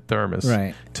big red thermos.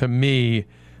 Right. To me,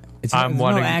 it's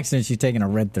no accident she's taking a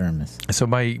red thermos. So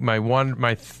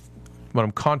what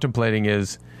I'm contemplating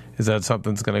is that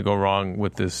something's going to go wrong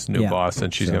with this new boss,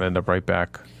 and she's going to end up right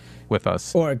back with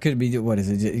us. Or it could be, what is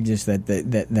it? Just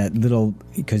that little,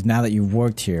 because now that you've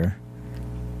worked here,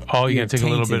 you're going to take a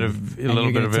little bit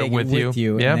of it with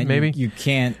you. Yeah, maybe. You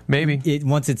can't. Maybe.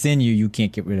 Once it's in you, you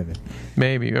can't get rid of it.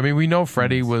 Maybe. I mean, we know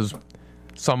Freddie was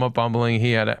somewhat bumbling.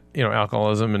 He had,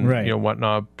 alcoholism and,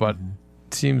 whatnot, but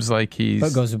it seems like he's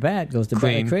But goes to bad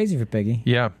crazy for Peggy.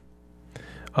 Yeah.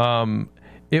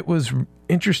 It was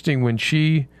interesting when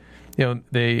she...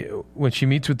 when she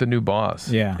meets with the new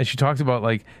boss, and she talked about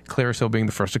Clearasil being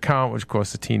the first account, which of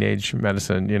course is teenage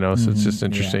medicine, so it's just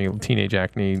interesting. Teenage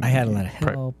acne. I had a lot of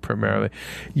help. Primarily.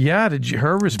 Yeah,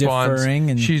 her response?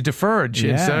 Deferring she's deferred.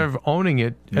 Instead of owning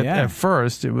it at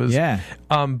first, it was. Yeah.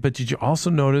 But did you also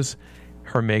notice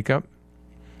her makeup?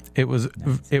 It was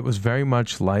very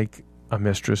much like a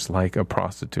mistress, like a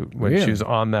prostitute. When she was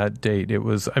on that date, it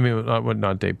was. I mean,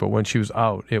 not date, but when she was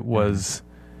out, it was.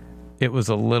 It was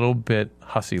a little bit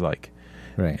hussy-like.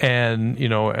 Right. And,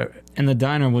 and the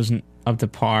diner wasn't up to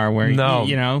par where,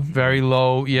 very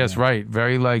low. Yes, right.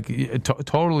 Very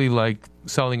totally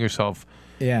selling yourself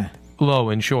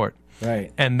low and short.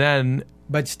 Right. And then...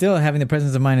 But still having the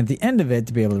presence of mind at the end of it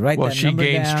to be able to write that number down. Well,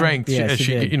 she gained strength. Yeah,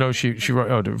 she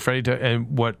wrote, Freddie,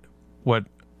 and what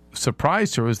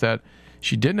surprised her was that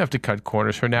she didn't have to cut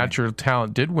corners. Her natural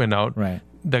talent did win out. Right.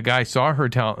 The guy saw her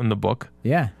talent in the book.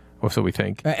 Yeah. Or so we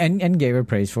think. And gave her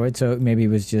praise for it. So maybe it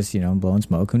was just, blowing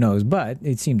smoke. Who knows? But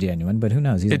it seemed genuine. But who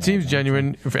knows? It seems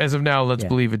genuine. As of now, let's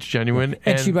believe it's genuine.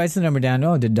 And she writes the number down.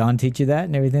 Oh, did Dawn teach you that?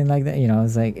 And everything like that.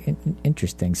 It's like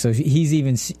interesting. So he's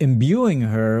even imbuing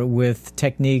her with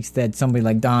techniques that somebody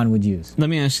like Dawn would use.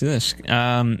 Let me ask you this.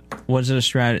 Was it a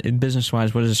strategy,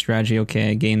 business-wise, what is a strategy?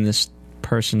 Okay, I gained this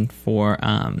person for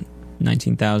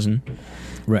 $19,000.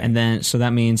 Right. And then, so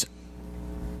that means...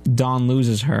 Dawn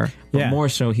loses her, but more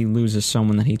so he loses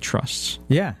someone that he trusts.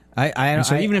 Yeah,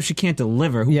 So even if she can't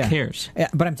deliver, who cares? Yeah,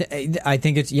 but I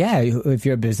think it's if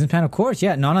you're a businessman, of course,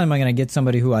 not only am I going to get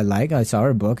somebody who I like. I saw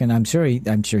her book, and I'm sure he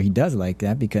does like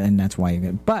that and that's why.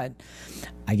 But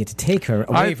I get to take her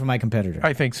away from my competitor.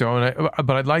 I think so,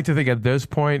 but I'd like to think at this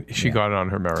point she got it on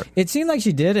her merit. It seemed like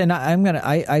she did, and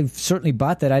I certainly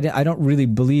bought that. I don't really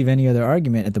believe any other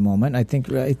argument at the moment. I think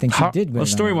she did. Well,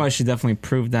 story wise, she definitely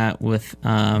proved that with.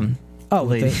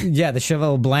 The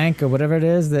Cheval Blanc or whatever it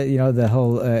is, that the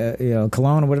whole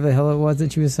cologne or whatever the hell it was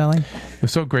that she was selling. It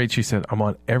was so great. She said, "I'm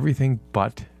on everything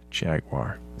but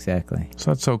Jaguar." Exactly.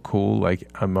 So that's so cool. Like,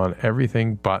 I'm on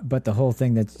everything but the whole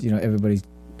thing that's everybody's.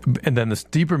 And then the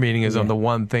deeper meaning is on the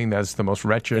one thing that's the most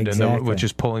wretched, and which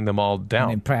is pulling them all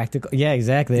down. And practical,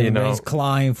 exactly. Everybody's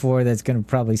clawing for that's going to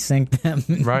probably sink them.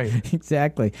 Right.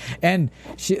 Exactly. And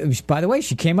she, by the way,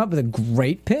 she came up with a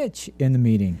great pitch in the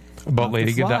meeting. About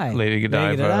Lady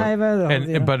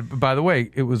Godiva. But by the way,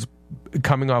 it was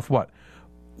coming off what?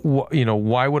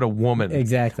 Why would a woman want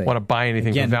to buy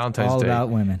anything for Valentine's Day? All about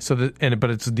women.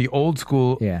 But it's the old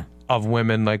school of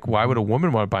women. Like, why would a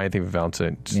woman want to buy anything for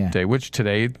Valentine's Day? Which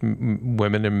today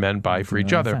women and men buy for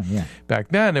each other. Back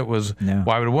then it was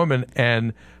why would a woman?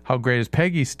 And how great is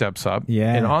Peggy steps up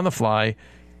and on the fly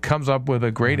comes up with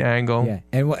a great angle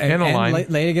and a line.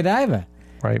 Lady Godiva.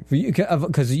 Right.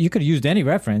 Because you could have used any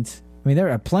reference. I mean, there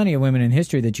are plenty of women in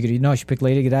history that you could. She picked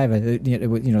Lady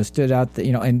Godiva. Stood out,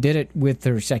 and did it with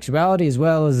her sexuality as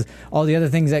well as all the other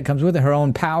things that comes with it. Her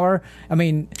own power. I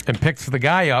mean, and picks the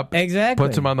guy up. Exactly.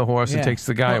 Puts him on the horse and takes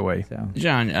the guy away. So.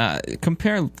 John,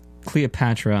 compare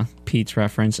Cleopatra, Pete's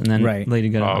reference, and then Lady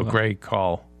Godiva. Oh, great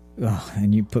call. Oh,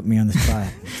 and you put me on the spot.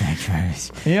 Thanks,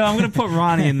 I'm going to put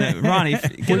Ronnie in there. Ronnie,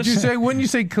 wouldn't you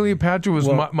say Cleopatra was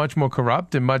much more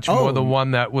corrupt and much more the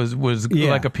one that was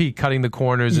like a Pete cutting the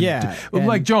corners?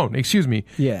 Like Joan. Excuse me.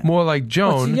 Yeah. More like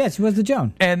Joan. Yes, she was the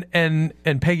Joan.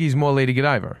 And Peggy's more Lady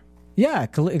Godiva. Yeah,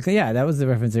 that was the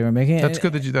reference they were making. That's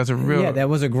good. That's a real. Yeah, that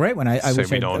was a great one. I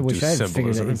wish I had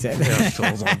figured it exactly. It's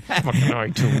on fucking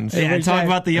iTunes. Talk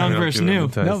about the young versus new.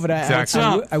 No, but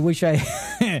I wish I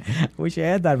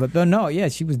had that. But no,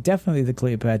 she was definitely the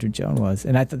Cleopatra Joan was,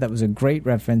 and I thought that was a great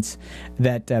reference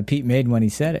that Pete made when he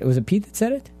said it. Was it Pete that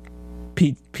said it?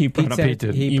 Pete put said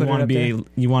it. You want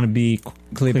to be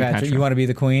Cleopatra. You want to be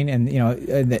the queen, and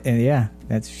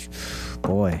that's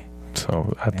boy.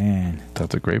 So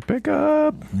that's a great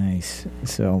pickup. Nice.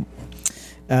 So,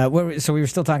 we were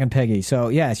still talking Peggy. So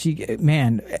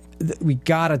we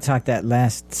gotta talk that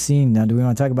last scene. Now, do we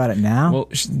want to talk about it now? Well,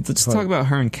 let's talk about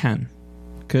her and Ken,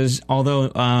 because although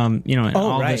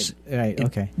this,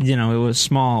 okay, it was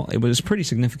small, it was pretty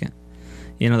significant.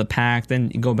 The pact.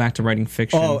 Then you go back to writing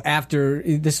fiction. Oh,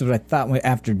 this is what I thought.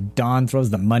 After Dawn throws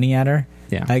the money at her,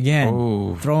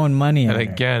 again, throwing money at her,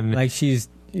 again, like she's.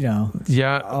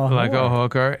 A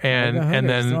hooker, and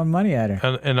then throwing money at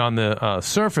her, and on the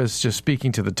surface, just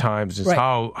speaking to the times, just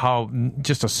how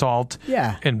just assault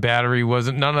and battery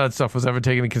wasn't. None of that stuff was ever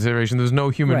taken into consideration. There's no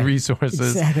human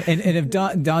resources. Exactly. And if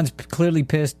Don's clearly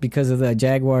pissed because of the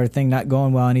Jaguar thing not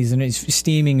going well, and he's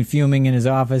steaming and fuming in his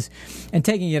office, and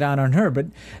taking it out on her, but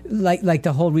like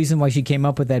the whole reason why she came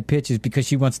up with that pitch is because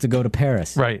she wants to go to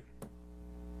Paris, right?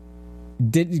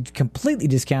 Completely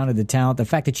discounted the talent. The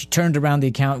fact that she turned around the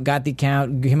account, got the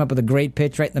account, came up with a great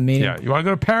pitch right in the meeting. Yeah, you want to go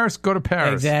to Paris? Go to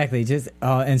Paris. Exactly.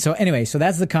 And so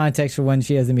that's the context for when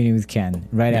she has the meeting with Ken.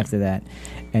 Right after that,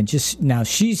 and just now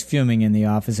she's fuming in the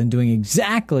office and doing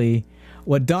exactly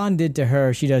what Dawn did to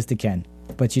her. She does to Ken,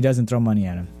 but she doesn't throw money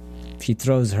at him. She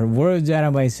throws her words at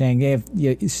him by saying, "Hey,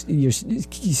 if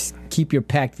keep your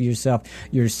pact for yourself,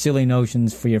 your silly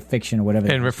notions for your fiction or whatever."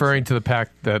 And referring to the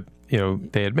pact that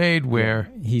they had made, where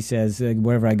he says,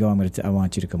 "Wherever I go, I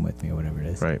want you to come with me," or whatever it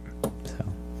is. Right. So,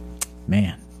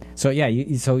 man. So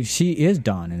so she is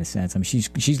Dawn in a sense. I mean,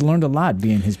 she's learned a lot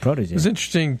being his protege. It's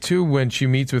interesting too when she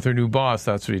meets with her new boss.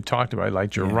 That's what he talked about. I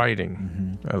liked your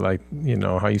writing. I like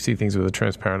how you see things with a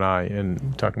transparent eye,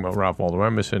 and talking about Ralph Waldo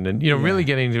Emerson, and really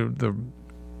getting to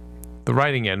the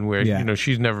writing end where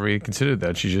she's never really considered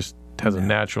that. She just has a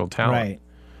natural talent, right?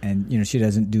 And she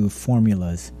doesn't do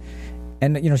formulas.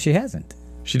 And she hasn't.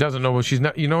 She doesn't know what she's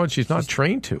not. She's not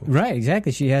trained to. Right,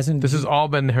 exactly. She hasn't. This has all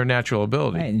been her natural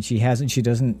ability. Right, and she hasn't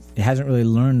really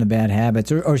learned the bad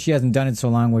habits, or she hasn't done it so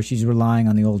long where she's relying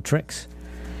on the old tricks.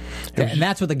 And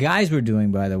that's what the guys were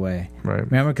doing, by the way. Right.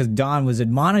 Remember, because Dawn was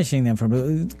admonishing them for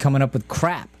coming up with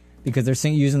crap because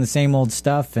they're using the same old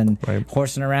stuff and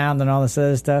horsing around and all this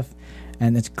other stuff.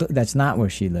 And that's not where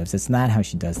she lives. It's not how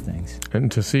she does things.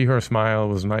 And to see her smile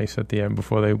was nice at the end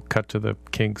before they cut to the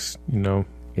Kinks,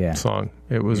 song.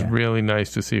 It was really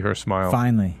nice to see her smile.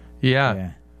 Finally.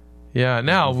 Yeah.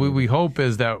 Now, we hope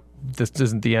is that this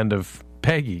isn't the end of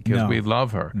Peggy because we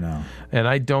love her. No. And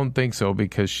I don't think so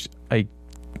because I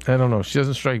don't know. She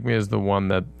doesn't strike me as the one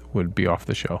that would be off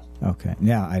the show. Okay.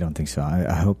 Yeah, I don't think so.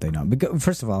 I hope they don't. Because,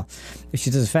 first of all, she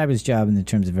does a fabulous job in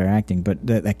terms of her acting, but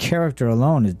that character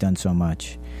alone has done so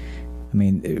much. I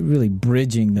mean, really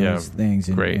bridging those things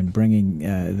and bringing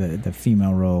the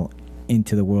female role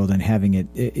into the world and having it,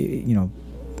 you know,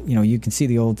 you can see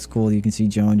the old school, you can see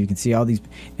Joan, you can see all these,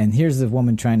 and here's the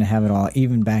woman trying to have it all,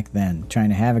 even back then, trying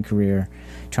to have a career,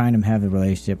 trying to have a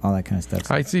relationship, all that kind of stuff.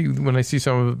 When I see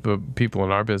some of the people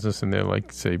in our business and they're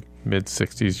like, say,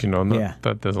 mid-60s, you know,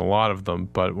 that there's a lot of them,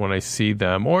 but when I see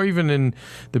them, or even in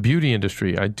the beauty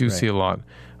industry, I do see a lot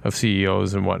of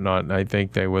CEOs and whatnot, and I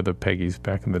think they were the Peggies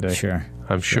back in the day. Sure.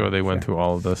 I'm sure they went through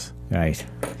all of this. Right.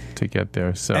 To get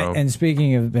there. So. And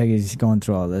speaking of Peggy's going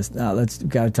through all this, let's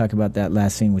got to talk about that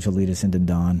last scene, which will lead us into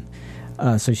Dawn.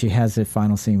 So she has the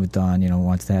final scene with Dawn, you know,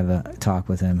 wants to have a talk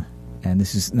with him. And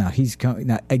this is, now he's coming,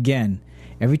 now again,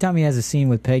 every time he has a scene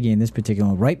with Peggy in this particular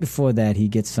one, right before that, he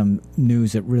gets some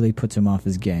news that really puts him off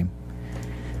his game.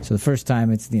 So the first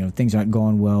time, it's, you know, things aren't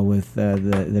going well with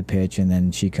the pitch, and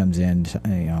then she comes in,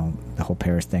 you know, the whole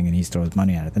Paris thing, and he throws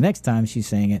money at it. The next time she's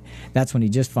saying it, that's when he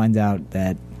just finds out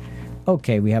that,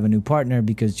 okay, we have a new partner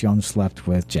because Joan slept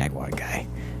with Jaguar guy,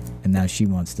 and now she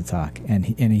wants to talk. And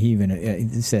he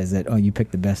even says that, oh, you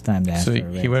picked the best time to ask so for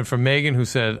a raise. He went from Megan, who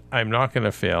said, I'm not going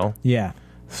to fail. Yeah.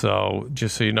 So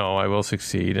just so you know, I will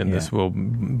succeed, and this will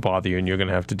bother you, and you're going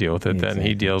to have to deal with it. Then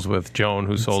he deals with Joan,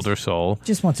 who sold her soul.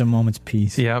 Just wants a moment's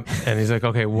peace. Yep. And he's like,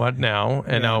 okay, what now?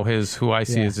 And now who I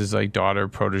see is his like daughter,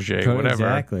 protege, whatever.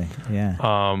 Exactly.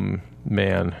 Yeah.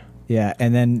 Man. Yeah,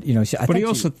 and then, you know, but he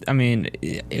also, I mean,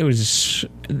 it was,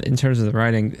 in terms of the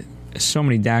writing, so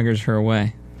many daggers her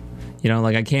way. You know,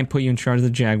 like, I can't put you in charge of the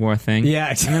Jaguar thing. Yeah,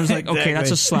 and it was like, okay, that's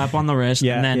a slap on the wrist.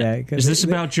 And then, is this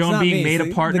about Joan being made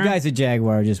a partner? The guy's a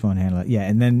Jaguar, just won't handle it. Yeah,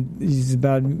 and then it's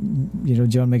about, you know,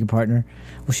 Joan make a partner.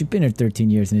 Well, she's been here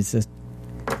 13 years, and it's just...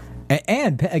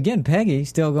 And again, Peggy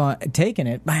still taking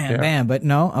it, bam, but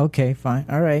no, okay, fine,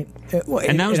 all right.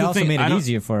 And that was it the also thing. made it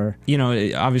easier for her. You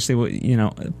know, obviously, you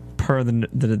know, per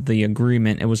the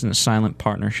agreement, it wasn't a silent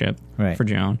partnership for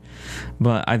Joan.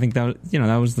 But I think that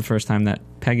was the first time that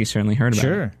Peggy certainly heard about it.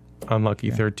 Sure. Unlucky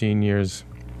 13 years.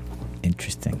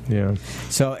 Interesting. Yeah.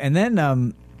 So, and then,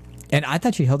 and I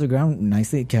thought she held her ground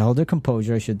nicely, held her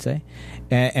composure, I should say,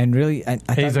 and really, I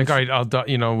he's like, all right, I'll,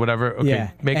 you know, whatever.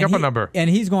 Okay, make up a number, and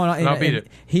he's going on, and I'll beat it.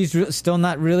 He's still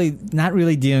not really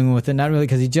dealing with it, not really,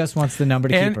 because he just wants the number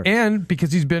to keep her, and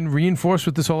because he's been reinforced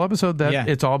with this whole episode that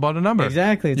it's all about a number.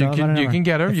 Exactly, it's all about a number. You can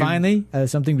get her. And finally,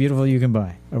 something beautiful you can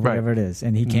buy, or whatever it is,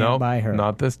 and he can't buy her.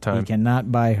 Not this time. He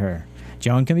cannot buy her.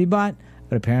 Joan can be bought,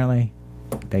 but apparently,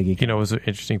 Peggy can. You know, it was an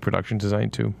interesting production design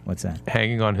too. What's that?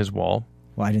 Hanging on his wall.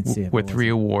 Well, I didn't see it. With 3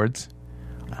 awards,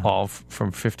 all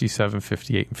from 57,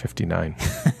 58, and 59.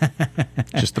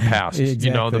 Just the past. Exactly.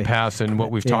 You know, the past and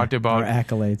what we've talked about. Our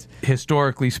accolades.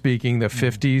 Historically speaking, the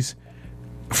 50s,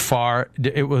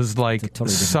 it was like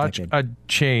such a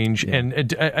change and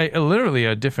literally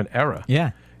a different era.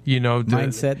 Yeah. You know,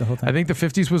 mindset the whole time. I think the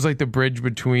 50s was like the bridge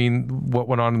between what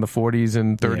went on in the 40s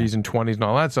and 30s and 20s and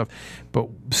all that stuff.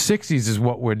 But 60s is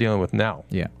what we're dealing with now.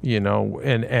 Yeah. You know,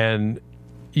 and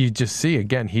you just see,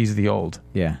 again, he's the old.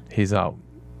 Yeah. He's out.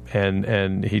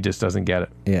 And he just doesn't get it.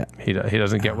 Yeah. He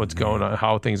doesn't get what's going on,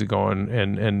 how things are going,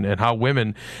 and how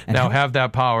women now have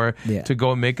that power to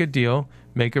go and make a deal,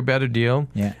 make a better deal,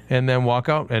 and then walk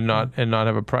out and not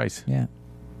have a price. Yeah.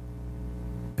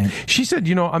 She said,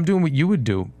 you know, I'm doing what you would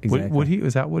do. Exactly. Would he?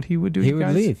 Is that what he would do? He would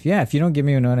leave. Yeah, if you don't give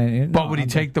me no, but would he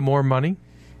take the more money?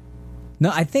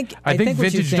 No, I think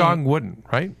Vintage Dong wouldn't,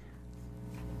 right?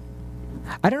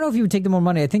 I don't know if he would take the more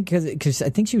money. I think because I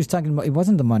think she was talking about it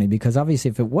wasn't the money, because obviously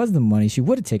if it was the money, she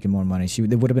would have taken more money. It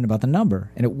would have been about the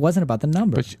number, and it wasn't about the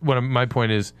number. But my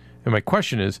point is, and my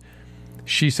question is,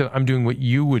 she said, "I'm doing what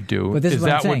you would do." But is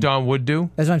that what Don would do?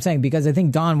 That's what I'm saying, because I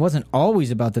think Don wasn't always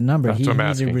about the number. He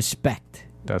needed respect.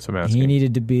 That's what I'm asking. He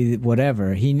needed to be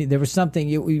whatever. There was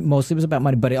something. Mostly it was about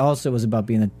money, but it also was about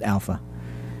being the alpha.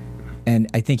 And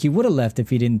I think he would have left if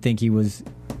he didn't think you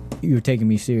were taking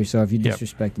me serious, or if you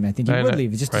disrespected me. I think he would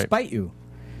leave just to spite you.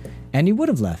 And he would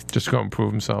have left. Just go and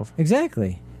prove himself.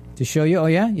 Exactly. To show you, oh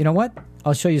yeah, you know what?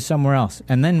 I'll show you somewhere else.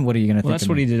 And then what are you going to think? Well, that's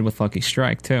what he did with Lucky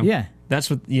Strike, too. Yeah. That's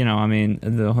what, you know, I mean,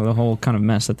 the whole kind of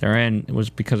mess that they're in was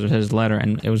because of his letter,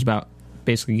 and it was about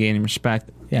basically gaining respect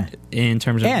in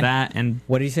terms of that. And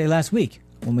what did he say last week?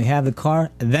 When we have the car,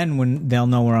 then when they'll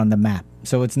know we're on the map.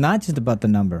 So it's not just about the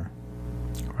number.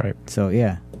 Right. So,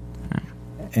 yeah.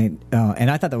 And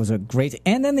I thought that was a great...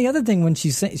 And then the other thing, when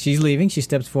she's leaving, she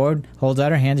steps forward, holds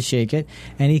out her hand to shake it,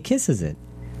 and he kisses it.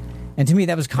 And to me,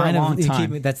 that was kind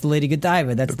of that's the Lady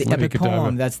Godiva. That's the epic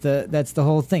poem. That's the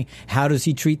whole thing. How does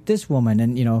he treat this woman?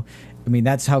 And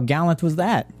that's how gallant was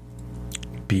that.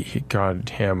 God,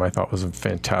 Hamm, I thought was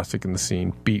fantastic in the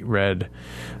scene. Beat Red.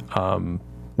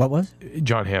 What was?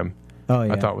 John Hamm. Oh,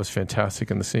 yeah. I thought was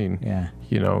fantastic in the scene. Yeah.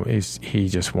 He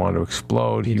just wanted to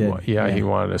explode. He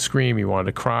wanted to scream. He wanted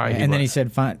to cry. Yeah, and then he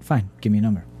said, fine, give me a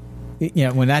number.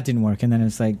 When that didn't work, and then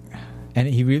it's like, and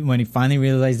when he finally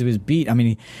realized it was beat, I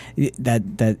mean,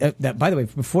 that by the way,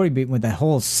 before he beat, with that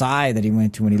whole sigh that he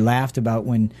went to when he laughed about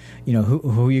when,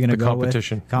 who you're going to go with.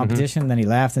 Competition. Then he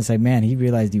laughed and said, man, he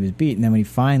realized he was beat. And then when he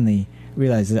finally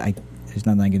realized that there's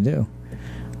nothing I can do,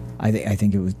 I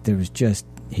think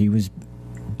he was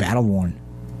battle worn.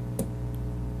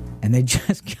 And they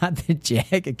just got the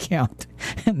JAG account,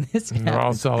 and they're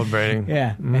all celebrating.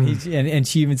 Yeah, and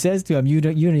she even says to him, "You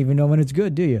don't even know when it's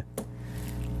good, do you?"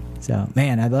 So,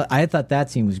 man, I thought that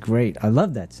scene was great. I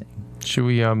love that scene. Should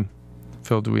we,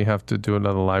 Phil? Do we have to do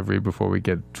another live read before we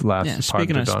get part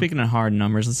Speaking of hard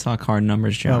numbers, let's talk hard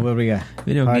numbers, John. Oh, what do we got?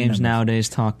 Video hard games nowadays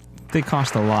they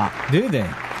cost a lot. Do they?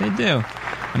 They do.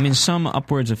 I mean, some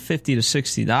upwards of $50 to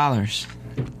 $60.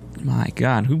 My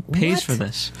God, who pays for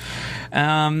this?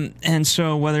 And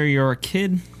so whether you're a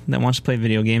kid that wants to play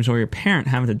video games or your parent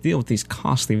having to deal with these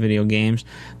costly video games,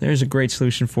 there's a great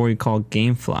solution for you called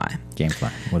GameFly.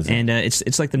 GameFly, what is it? And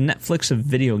it's like the Netflix of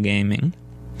video gaming.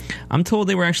 I'm told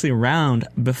they were actually around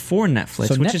before Netflix.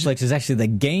 So Netflix is actually the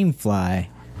GameFly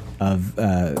of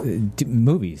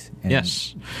movies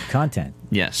and content.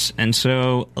 Yes, and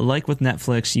so like with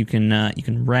Netflix, you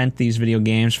can rent these video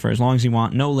games for as long as you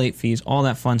want, no late fees, all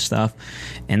that fun stuff.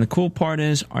 And the cool part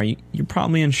is, you're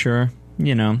probably unsure.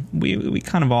 We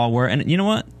kind of all were. And you know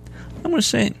what? I'm going to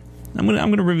say it. I'm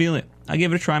going to reveal it. I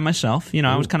gave it a try myself.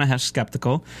 I was kind of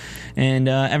skeptical, and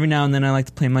every now and then I like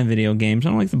to play my video games. I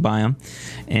don't like to buy them,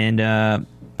 and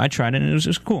I tried it, and it was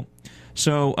just cool.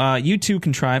 So you too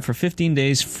can try it for 15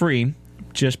 days free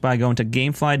just by going to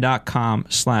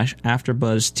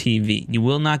gamefly.com/AfterBuzzTV. You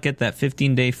will not get that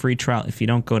 15-day free trial if you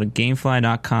don't go to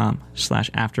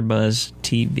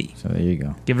gamefly.com/AfterBuzzTV. So there you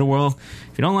go. Give it a whirl.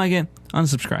 If you don't like it,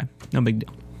 unsubscribe. No big deal.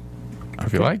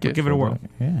 If you like it, give it a whirl.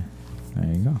 Yeah,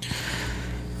 there you go.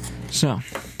 So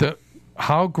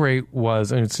how great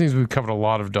was, and it seems we've covered a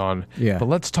lot of Don. Yeah. But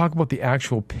let's talk about the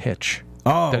actual pitch.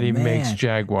 That he makes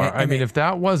Jaguar. I mean, if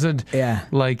that wasn't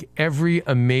like every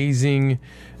amazing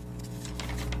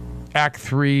Act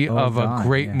 3 of a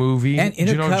great movie, and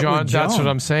John, that's what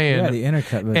I'm saying. Yeah, the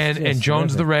intercut was and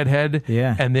Joan's the redhead,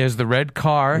 and there's the red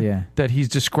car that he's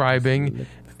describing,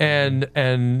 and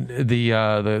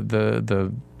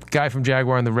the guy from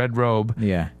Jaguar in the red robe,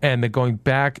 and they're going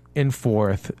back and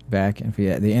forth. The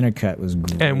intercut was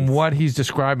great. And what he's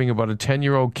describing about a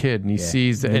 10-year-old kid, and he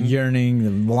sees the yearning, the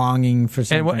longing for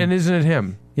something. And isn't it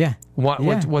him? Yeah.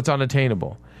 What's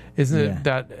unattainable? Isn't it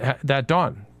that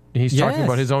Don? He's talking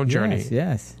about his own journey.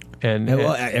 Yes. And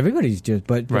everybody's just,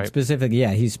 but specifically,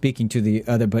 he's speaking to the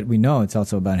other, but we know it's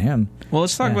also about him. Well,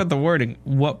 let's talk about the wording.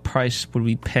 What price would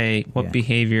we pay? What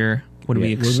behavior would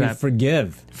we accept? Would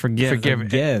we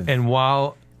forgive? And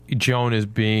while Joan is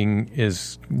doing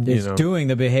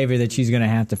the behavior that she's going to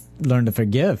have to learn to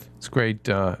forgive. It's great,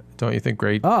 don't you think?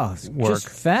 Great work. Just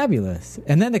fabulous.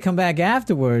 And then to come back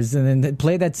afterwards and then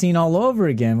play that scene all over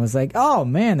again was like, oh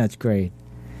man, that's great.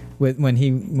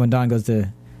 When Don goes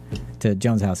to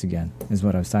Joan's house again is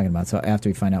what I was talking about. So after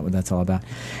we find out what that's all about,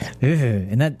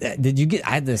 and I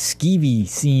had the skeevy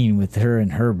scene with her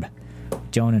and Herb.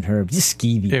 Joan and Herb, just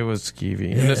skeevy. It was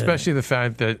skeevy, and especially the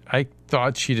fact that I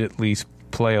thought she'd at least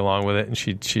play along with it, and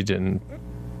she didn't.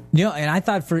 And I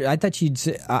thought she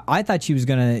was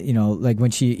gonna, like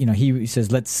when he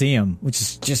says, "Let's see him," which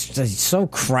is just so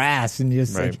crass and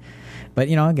just like. But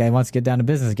a guy wants to get down to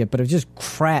business again. But it was just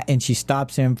crap, and she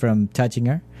stops him from touching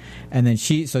her, and then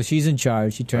she's in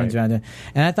charge. She turns around,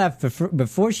 and I thought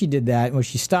before she did that, when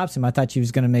she stops him, I thought she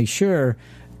was going to make sure,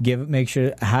 sign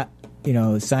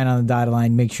on the dotted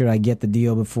line, make sure I get the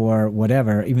deal before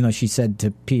whatever. Even though she said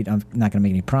to Pete, "I'm not going to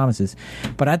make any promises,"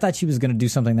 but I thought she was going to do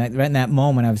something right in that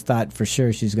moment. I thought for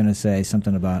sure she's going to say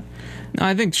something about. No,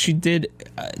 I think she did,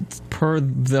 per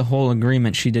the whole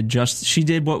agreement. She did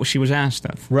what she was asked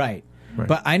of. Right.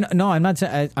 But I'm not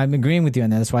saying I'm agreeing with you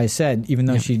on that. That's why I said, even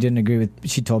though she didn't agree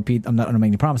she told Pete, I'm not going to make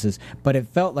any promises. But it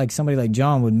felt like somebody like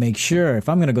John would make sure, if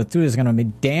I'm going to go through this, I'm going to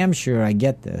make damn sure I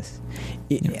get this.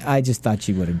 I just thought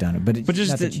she would have done it, but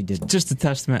not that she didn't. Just a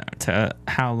testament to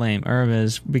how lame Irv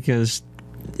is, because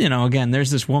again,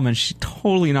 there's this woman, she's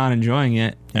totally not enjoying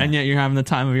it, and yet you're having the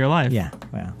time of your life. Yeah,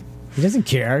 well, he doesn't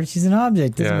care. She's an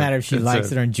object. Doesn't matter if she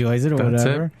likes it or enjoys it or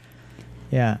whatever.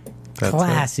 Yeah.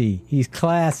 Classy. He's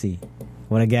classy.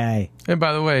 What a guy. And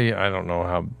by the way, I don't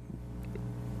know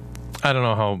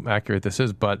how accurate this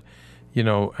is, but I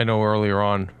know earlier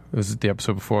on, it was the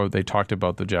episode before, they talked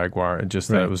about the Jaguar and just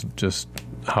that it was just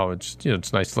how it's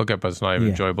it's nice to look at, but it's not even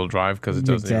enjoyable to drive because it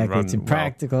doesn't even run. It's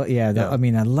impractical. Well. I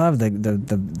mean, I love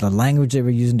the language they were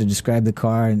using to describe the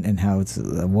car and how it's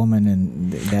a woman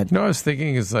and that. I was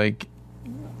thinking is like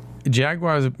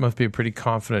Jaguars must be a pretty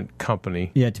confident company.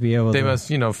 Yeah, to be able. They must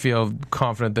feel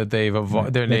confident that they've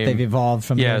evolved their name. They've evolved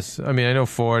from. Yes, I mean I know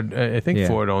Ford. I think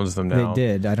Ford owns them now. They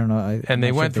did. I don't know. And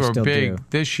they went through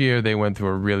this year. They went through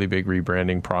a really big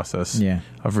rebranding process.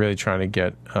 Of really trying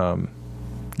to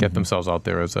get themselves out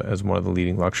there as one of the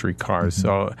leading luxury cars.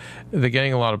 So they're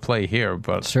getting a lot of play here.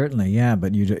 But certainly, yeah.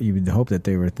 But you would hope that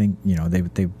they were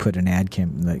they put an ad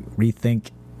campaign like rethink,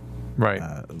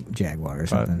 Jaguar or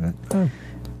something.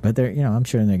 But they're, I'm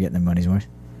sure they're getting their money's worth.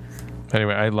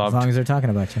 Anyway, I loved as long as they're talking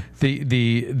about you.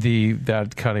 The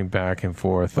that cutting back and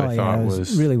forth. I thought it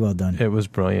was really well done. It was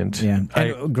brilliant. Yeah,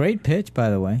 and great pitch,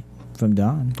 by the way, from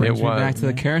Don. Brings me back to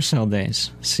the carousel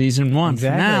days, season 1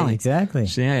 finale. Exactly.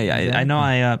 So I know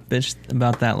I bitched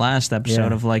about that last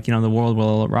episode of the world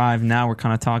will arrive. Now we're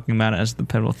kind of talking about it as the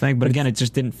pivotal thing, but again, it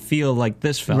just didn't feel like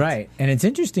this felt right. And it's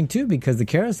interesting too because the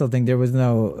carousel thing, there was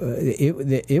no.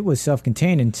 It was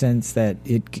self-contained in the sense that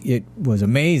it was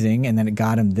amazing, and then it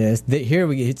got him this.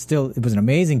 It was an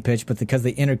amazing pitch, but because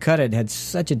they intercut it had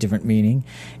such a different meaning,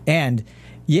 and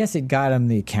yes, it got him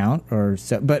the account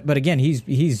but again,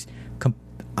 he's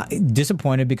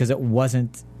disappointed because it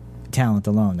wasn't talent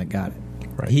alone that got it.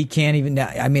 Right. He can't even.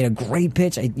 I made a great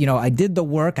pitch. I did the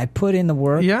work. I put in the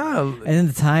work. Yeah, and then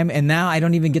the time, and now I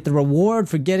don't even get the reward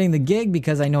for getting the gig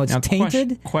because I know it's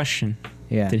tainted. Question.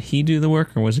 Yeah. Did he do the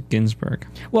work or was it Ginsburg?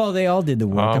 Well, they all did the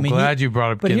work. I'm glad you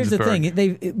brought up Ginsburg. But here's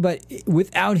the thing. But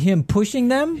without him pushing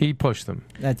them, he pushed them.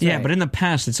 That's right. But in the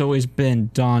past, it's always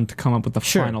been Don to come up with the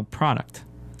final product.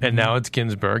 And now it's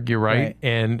Ginsburg. You're right.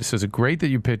 And so it's great that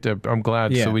you picked up. I'm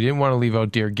glad. Yeah. So we didn't want to leave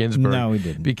out dear Ginsburg. No, we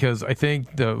didn't. Because I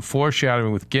think the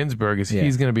foreshadowing with Ginsburg is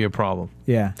he's going to be a problem.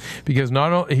 Yeah. Because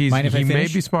not only he may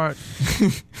be smart.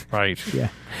 Right. Yeah.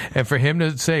 And for him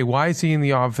to say, why is he in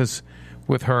the office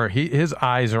with her? His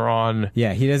eyes are on.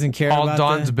 Yeah, he doesn't care all about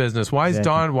Don's business. Why is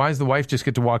Don? Why does the wife just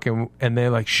get to walk in and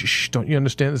they're like, shh, don't you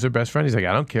understand? This is her best friend. He's like,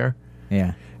 I don't care.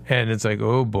 Yeah. And it's like,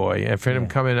 oh boy. And for him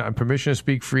to come in, permission to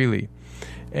speak freely.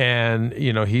 And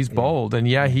he's bold, and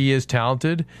he is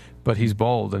talented, but he's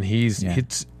bold, and he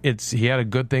had a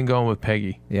good thing going with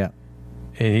Peggy. Yeah,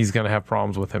 and he's going to have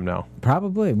problems with him now.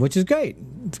 Probably, which is great.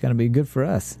 It's going to be good for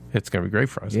us. It's going to be great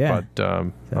for us,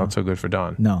 but not so good for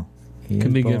Don. No,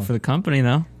 could be good for the company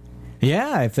though.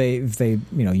 Yeah, if they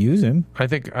use him. I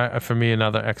think for me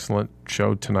another excellent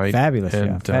show tonight. Fabulous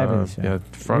show.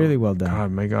 Really well done.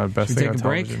 God, my God, best thing on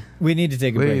television. We need to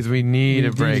take a break. Please, we need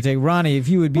a break. Ronnie, if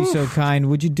you would be so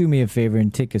kind, would you do me a favor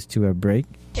and take us to our break?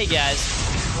 Hey guys,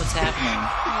 what's happening?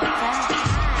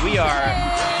 We are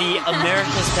the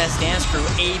America's Best Dance Crew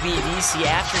ABDC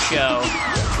After Show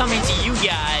coming to you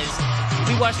guys.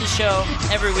 We watch the show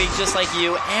every week just like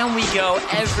you, and we go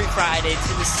every Friday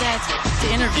to the set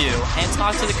to interview and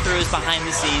talk to the crews behind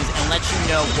the scenes and let you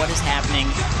know what is happening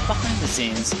behind the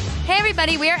scenes. Hey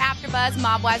everybody, we are AfterBuzz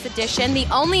Mob Wives Edition, the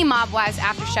only Mob Wives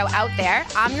after show out there.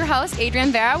 I'm your host,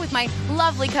 Adrienne Vera, with my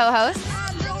lovely co-hosts,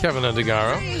 Keven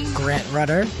Undergaro, Grant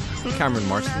Rudder, Cameron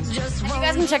Marston. You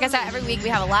guys can check us out every week. We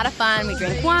have a lot of fun. We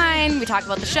drink wine. We talk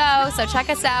about the show. So check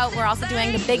us out. We're also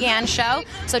doing the Big Ann Show.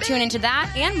 So tune into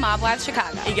that and Mob Wives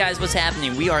Chicago. Hey guys, what's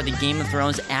happening? We are the Game of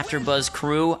Thrones AfterBuzz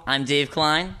crew. I'm Dave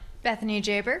Klein. Bethany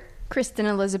Jaber. Kristen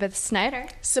Elizabeth Snyder.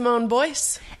 Simone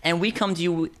Boyce. And we come to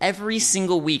you every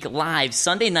single week live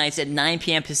Sunday nights at 9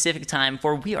 p.m. Pacific time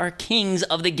for We Are Kings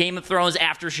of the Game of Thrones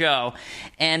After Show.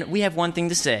 And we have one thing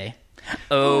to say.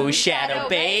 Oh, Shadow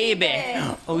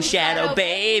Baby. Oh, Shadow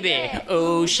Baby.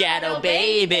 Oh, Shadow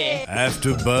Baby.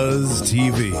 AfterBuzz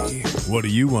TV. What do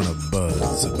you want to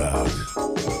buzz about?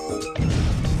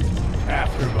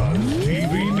 AfterBuzz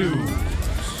TV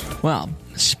News. Well,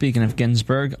 speaking of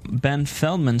Ginsburg, Ben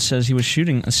Feldman says he was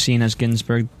shooting a scene as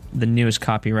Ginsburg, the newest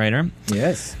copywriter.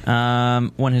 Yes.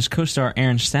 When his co-star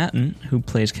Aaron Staton, who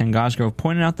plays Ken Cosgrove,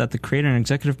 pointed out that the creator and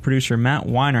executive producer Matt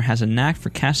Weiner has a knack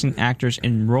for casting actors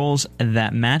in roles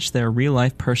that match their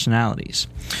real-life personalities.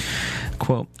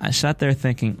 Quote, I sat there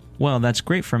thinking, well, that's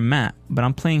great for Matt, but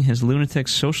I'm playing his lunatic,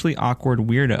 socially awkward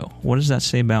weirdo. What does that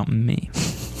say about me?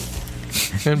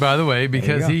 And by the way,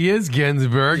 because he is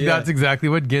Ginsburg, that's exactly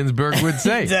what Ginsburg would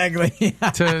say. Exactly.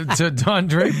 to Don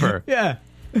Draper. Yeah.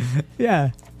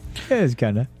 Yeah. It is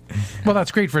kind of. Well,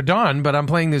 that's great for Don, but I'm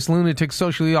playing this lunatic,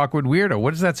 socially awkward weirdo.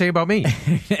 What does that say about me?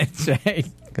 That's right.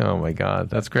 Oh my God,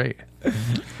 that's great. All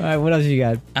right, what else you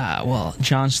got? Well,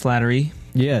 John Slattery,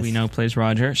 yes, we know plays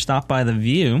Roger, stopped by The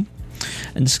View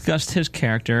and discussed his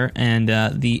character and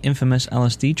the infamous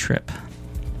LSD trip.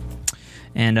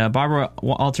 And Barbara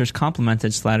Walters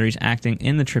complimented Slattery's acting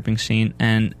in the tripping scene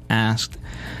and asked,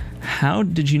 "How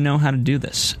did you know how to do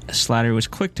this?" Slattery was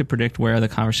quick to predict where the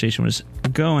conversation was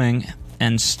going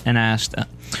and asked,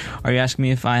 "Are you asking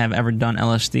me if I have ever done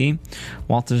LSD?"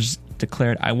 Walters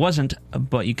declared, "I wasn't,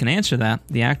 but you can answer that."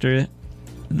 The actor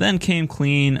then came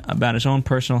clean about his own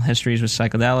personal histories with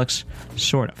psychedelics,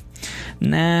 sort of.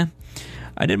 "Nah,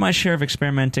 I did my share of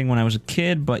experimenting when I was a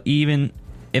kid, but even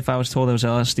if I was told it was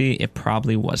LSD, it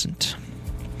probably wasn't."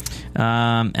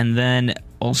 And then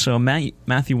also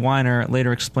Matthew Weiner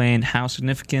later explained how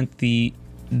significant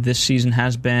this season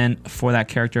has been for that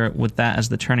character, with that as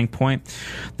the turning point.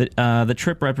 The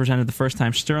trip represented the first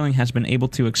time Sterling has been able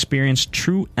to experience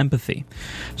true empathy.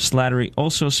 Slattery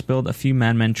also spilled a few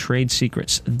Mad Men trade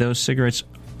secrets. Those cigarettes,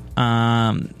 we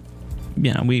know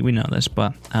this,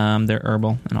 but they're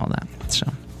herbal and all that.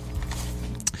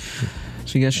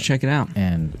 So you guys should check it out.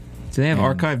 And do they have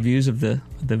archived views of the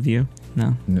View?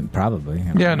 No, probably.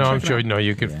 Yeah, no, I'm sure. No,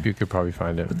 you could probably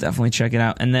find it. But definitely check it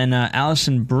out. And then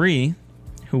Alison Brie,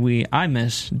 who I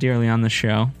miss dearly on the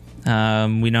show.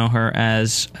 We know her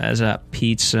as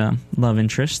Pete's love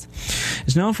interest.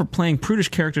 Is known for playing prudish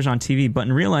characters on TV, but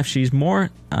in real life she's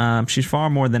far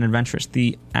more than adventurous.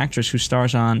 The actress who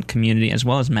stars on Community as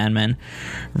well as Mad Men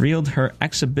revealed her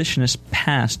exhibitionist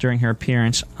past during her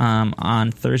appearance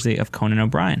on Thursday of Conan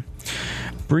O'Brien.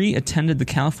 Brie attended the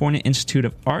California Institute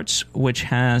of Arts, which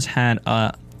has had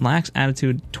a lax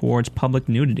attitude towards public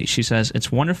nudity. She says,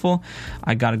 "It's wonderful.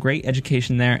 I got a great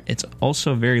education there. It's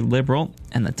also very liberal.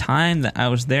 And the time that I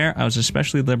was there, I was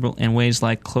especially liberal in ways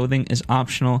like clothing is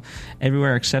optional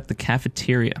everywhere except the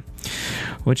cafeteria,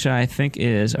 which I think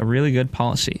is a really good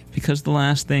policy because the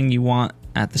last thing you want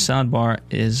at the salad bar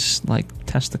is like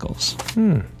testicles."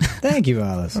 Thank you,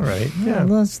 Alice. All right. Yeah,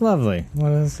 well, that's lovely.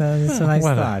 That's a nice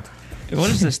thought. What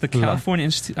is this? The California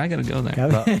Institute? I gotta go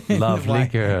there. Lovely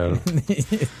girl.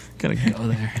 Gotta go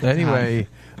there. Anyway,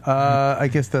 I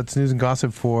guess that's news and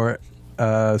gossip for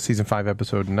season 5,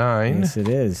 episode 9. Yes, it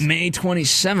is. May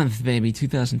 27th, baby,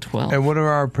 2012. And what are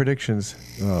our predictions?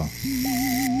 Oh.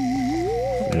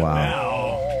 Wow.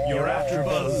 Now, your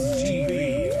AfterBuzz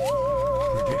TV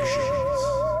predictions.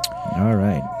 All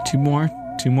right. Two more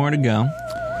to go.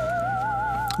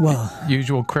 Well,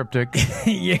 usual cryptic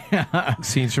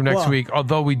scenes from next week.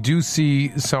 Although we do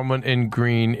see someone in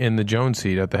green in the Jones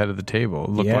seat at the head of the table.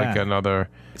 Look like another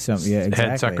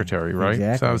head secretary, right?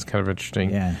 Exactly. So that was kind of interesting.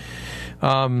 Yeah.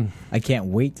 I can't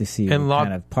wait to see what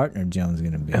kind of partner Jones is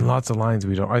going to be. And lots of lines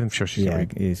we don't. I'm sure she's going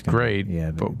to be great.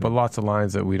 Yeah, but lots of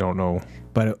lines that we don't know.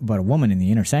 But a woman in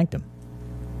the inner sanctum.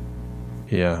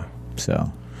 Yeah.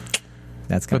 So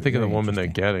that's kind of. But think of the woman they're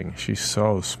getting. She's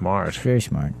so smart. She's very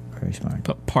smart. Very smart.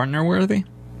 But partner worthy?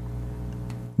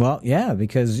 Well, yeah,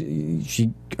 because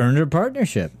she earned her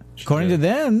partnership. According to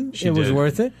them, it was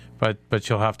worth it. But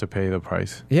she'll have to pay the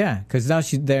price. Yeah, because now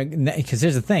because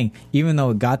here's the thing: even though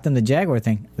it got them the Jaguar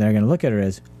thing, they're going to look at her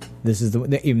as this is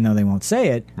even though they won't say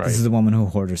it, this is the woman who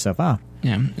hoarded herself out.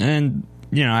 Yeah, and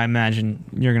I imagine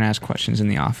you're going to ask questions in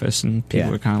the office, and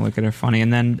people are kind of look at her funny,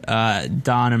 and then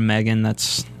Don and Megan,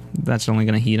 that's only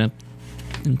going to heat up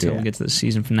until we get to the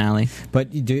season finale.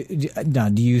 But do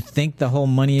you think the whole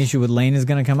money issue with Lane is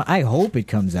going to come out? I hope it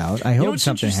comes out. I hope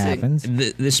something happens.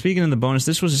 Speaking of the bonus,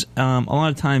 this was a lot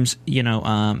of times,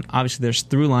 obviously there's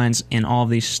through lines in all of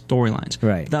these storylines.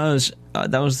 Right. That was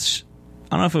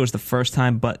I don't know if it was the first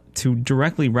time, but to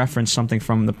directly reference something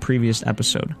from the previous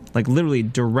episode, like literally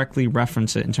directly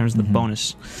reference it in terms of the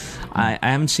bonus. I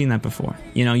haven't seen that before.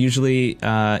 Usually,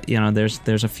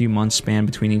 there's a few months span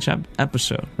between each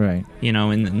episode. Right.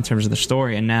 In terms of the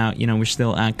story, and now we're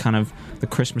still at kind of the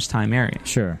Christmas time area.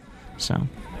 Sure. So.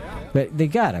 But they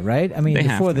got it, right? I mean,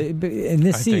 in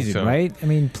this season, so. Right? I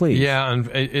mean, please. Yeah,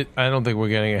 and I don't think we're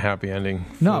getting a happy ending.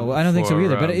 No, I don't think so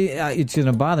either. But it's going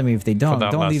to bother me if they don't.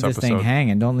 Don't leave this thing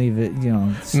hanging. Don't leave it.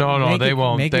 No, they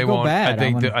won't. They won't. Bad.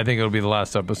 I think it'll be the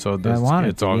last episode.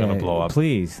 It's all going to blow up.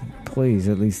 Please,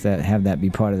 at least have that be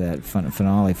part of that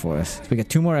finale for us. So we got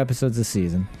 2 more episodes this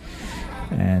season.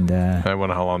 And I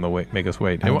wonder how long they'll make us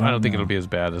wait. I don't think it'll be as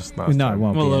bad as last time. No, it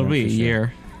won't. Well, it'll be a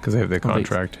year because they have their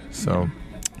contract. So.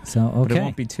 So, okay. But it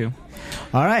won't be 2.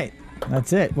 All right.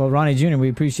 That's it. Well, Ronnie Jr., we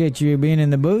appreciate you being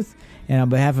in the booth. And on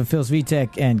behalf of Phil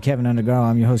Svitek and Keven Undergaro,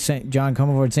 I'm your host, John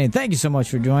Comerford, saying thank you so much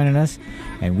for joining us,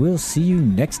 and we'll see you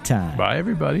next time. Bye,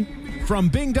 everybody. From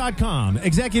Bing.com,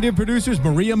 executive producers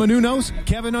Maria Menounos,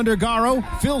 Keven Undergaro,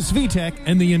 Phil Svitek,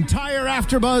 and the entire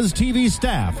AfterBuzz TV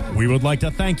staff, we would like to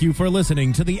thank you for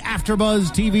listening to the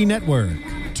AfterBuzz TV network.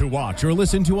 To watch or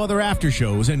listen to other after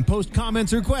shows and post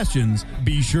comments or questions,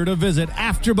 be sure to visit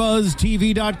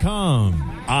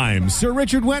AfterBuzzTV.com. I'm Sir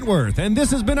Richard Wentworth, and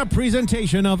this has been a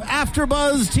presentation of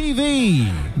AfterBuzz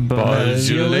TV. Buzz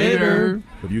you later.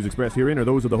 The views expressed herein are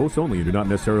those of the hosts only and do not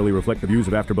necessarily reflect the views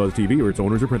of AfterBuzz TV or its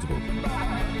owners or principals.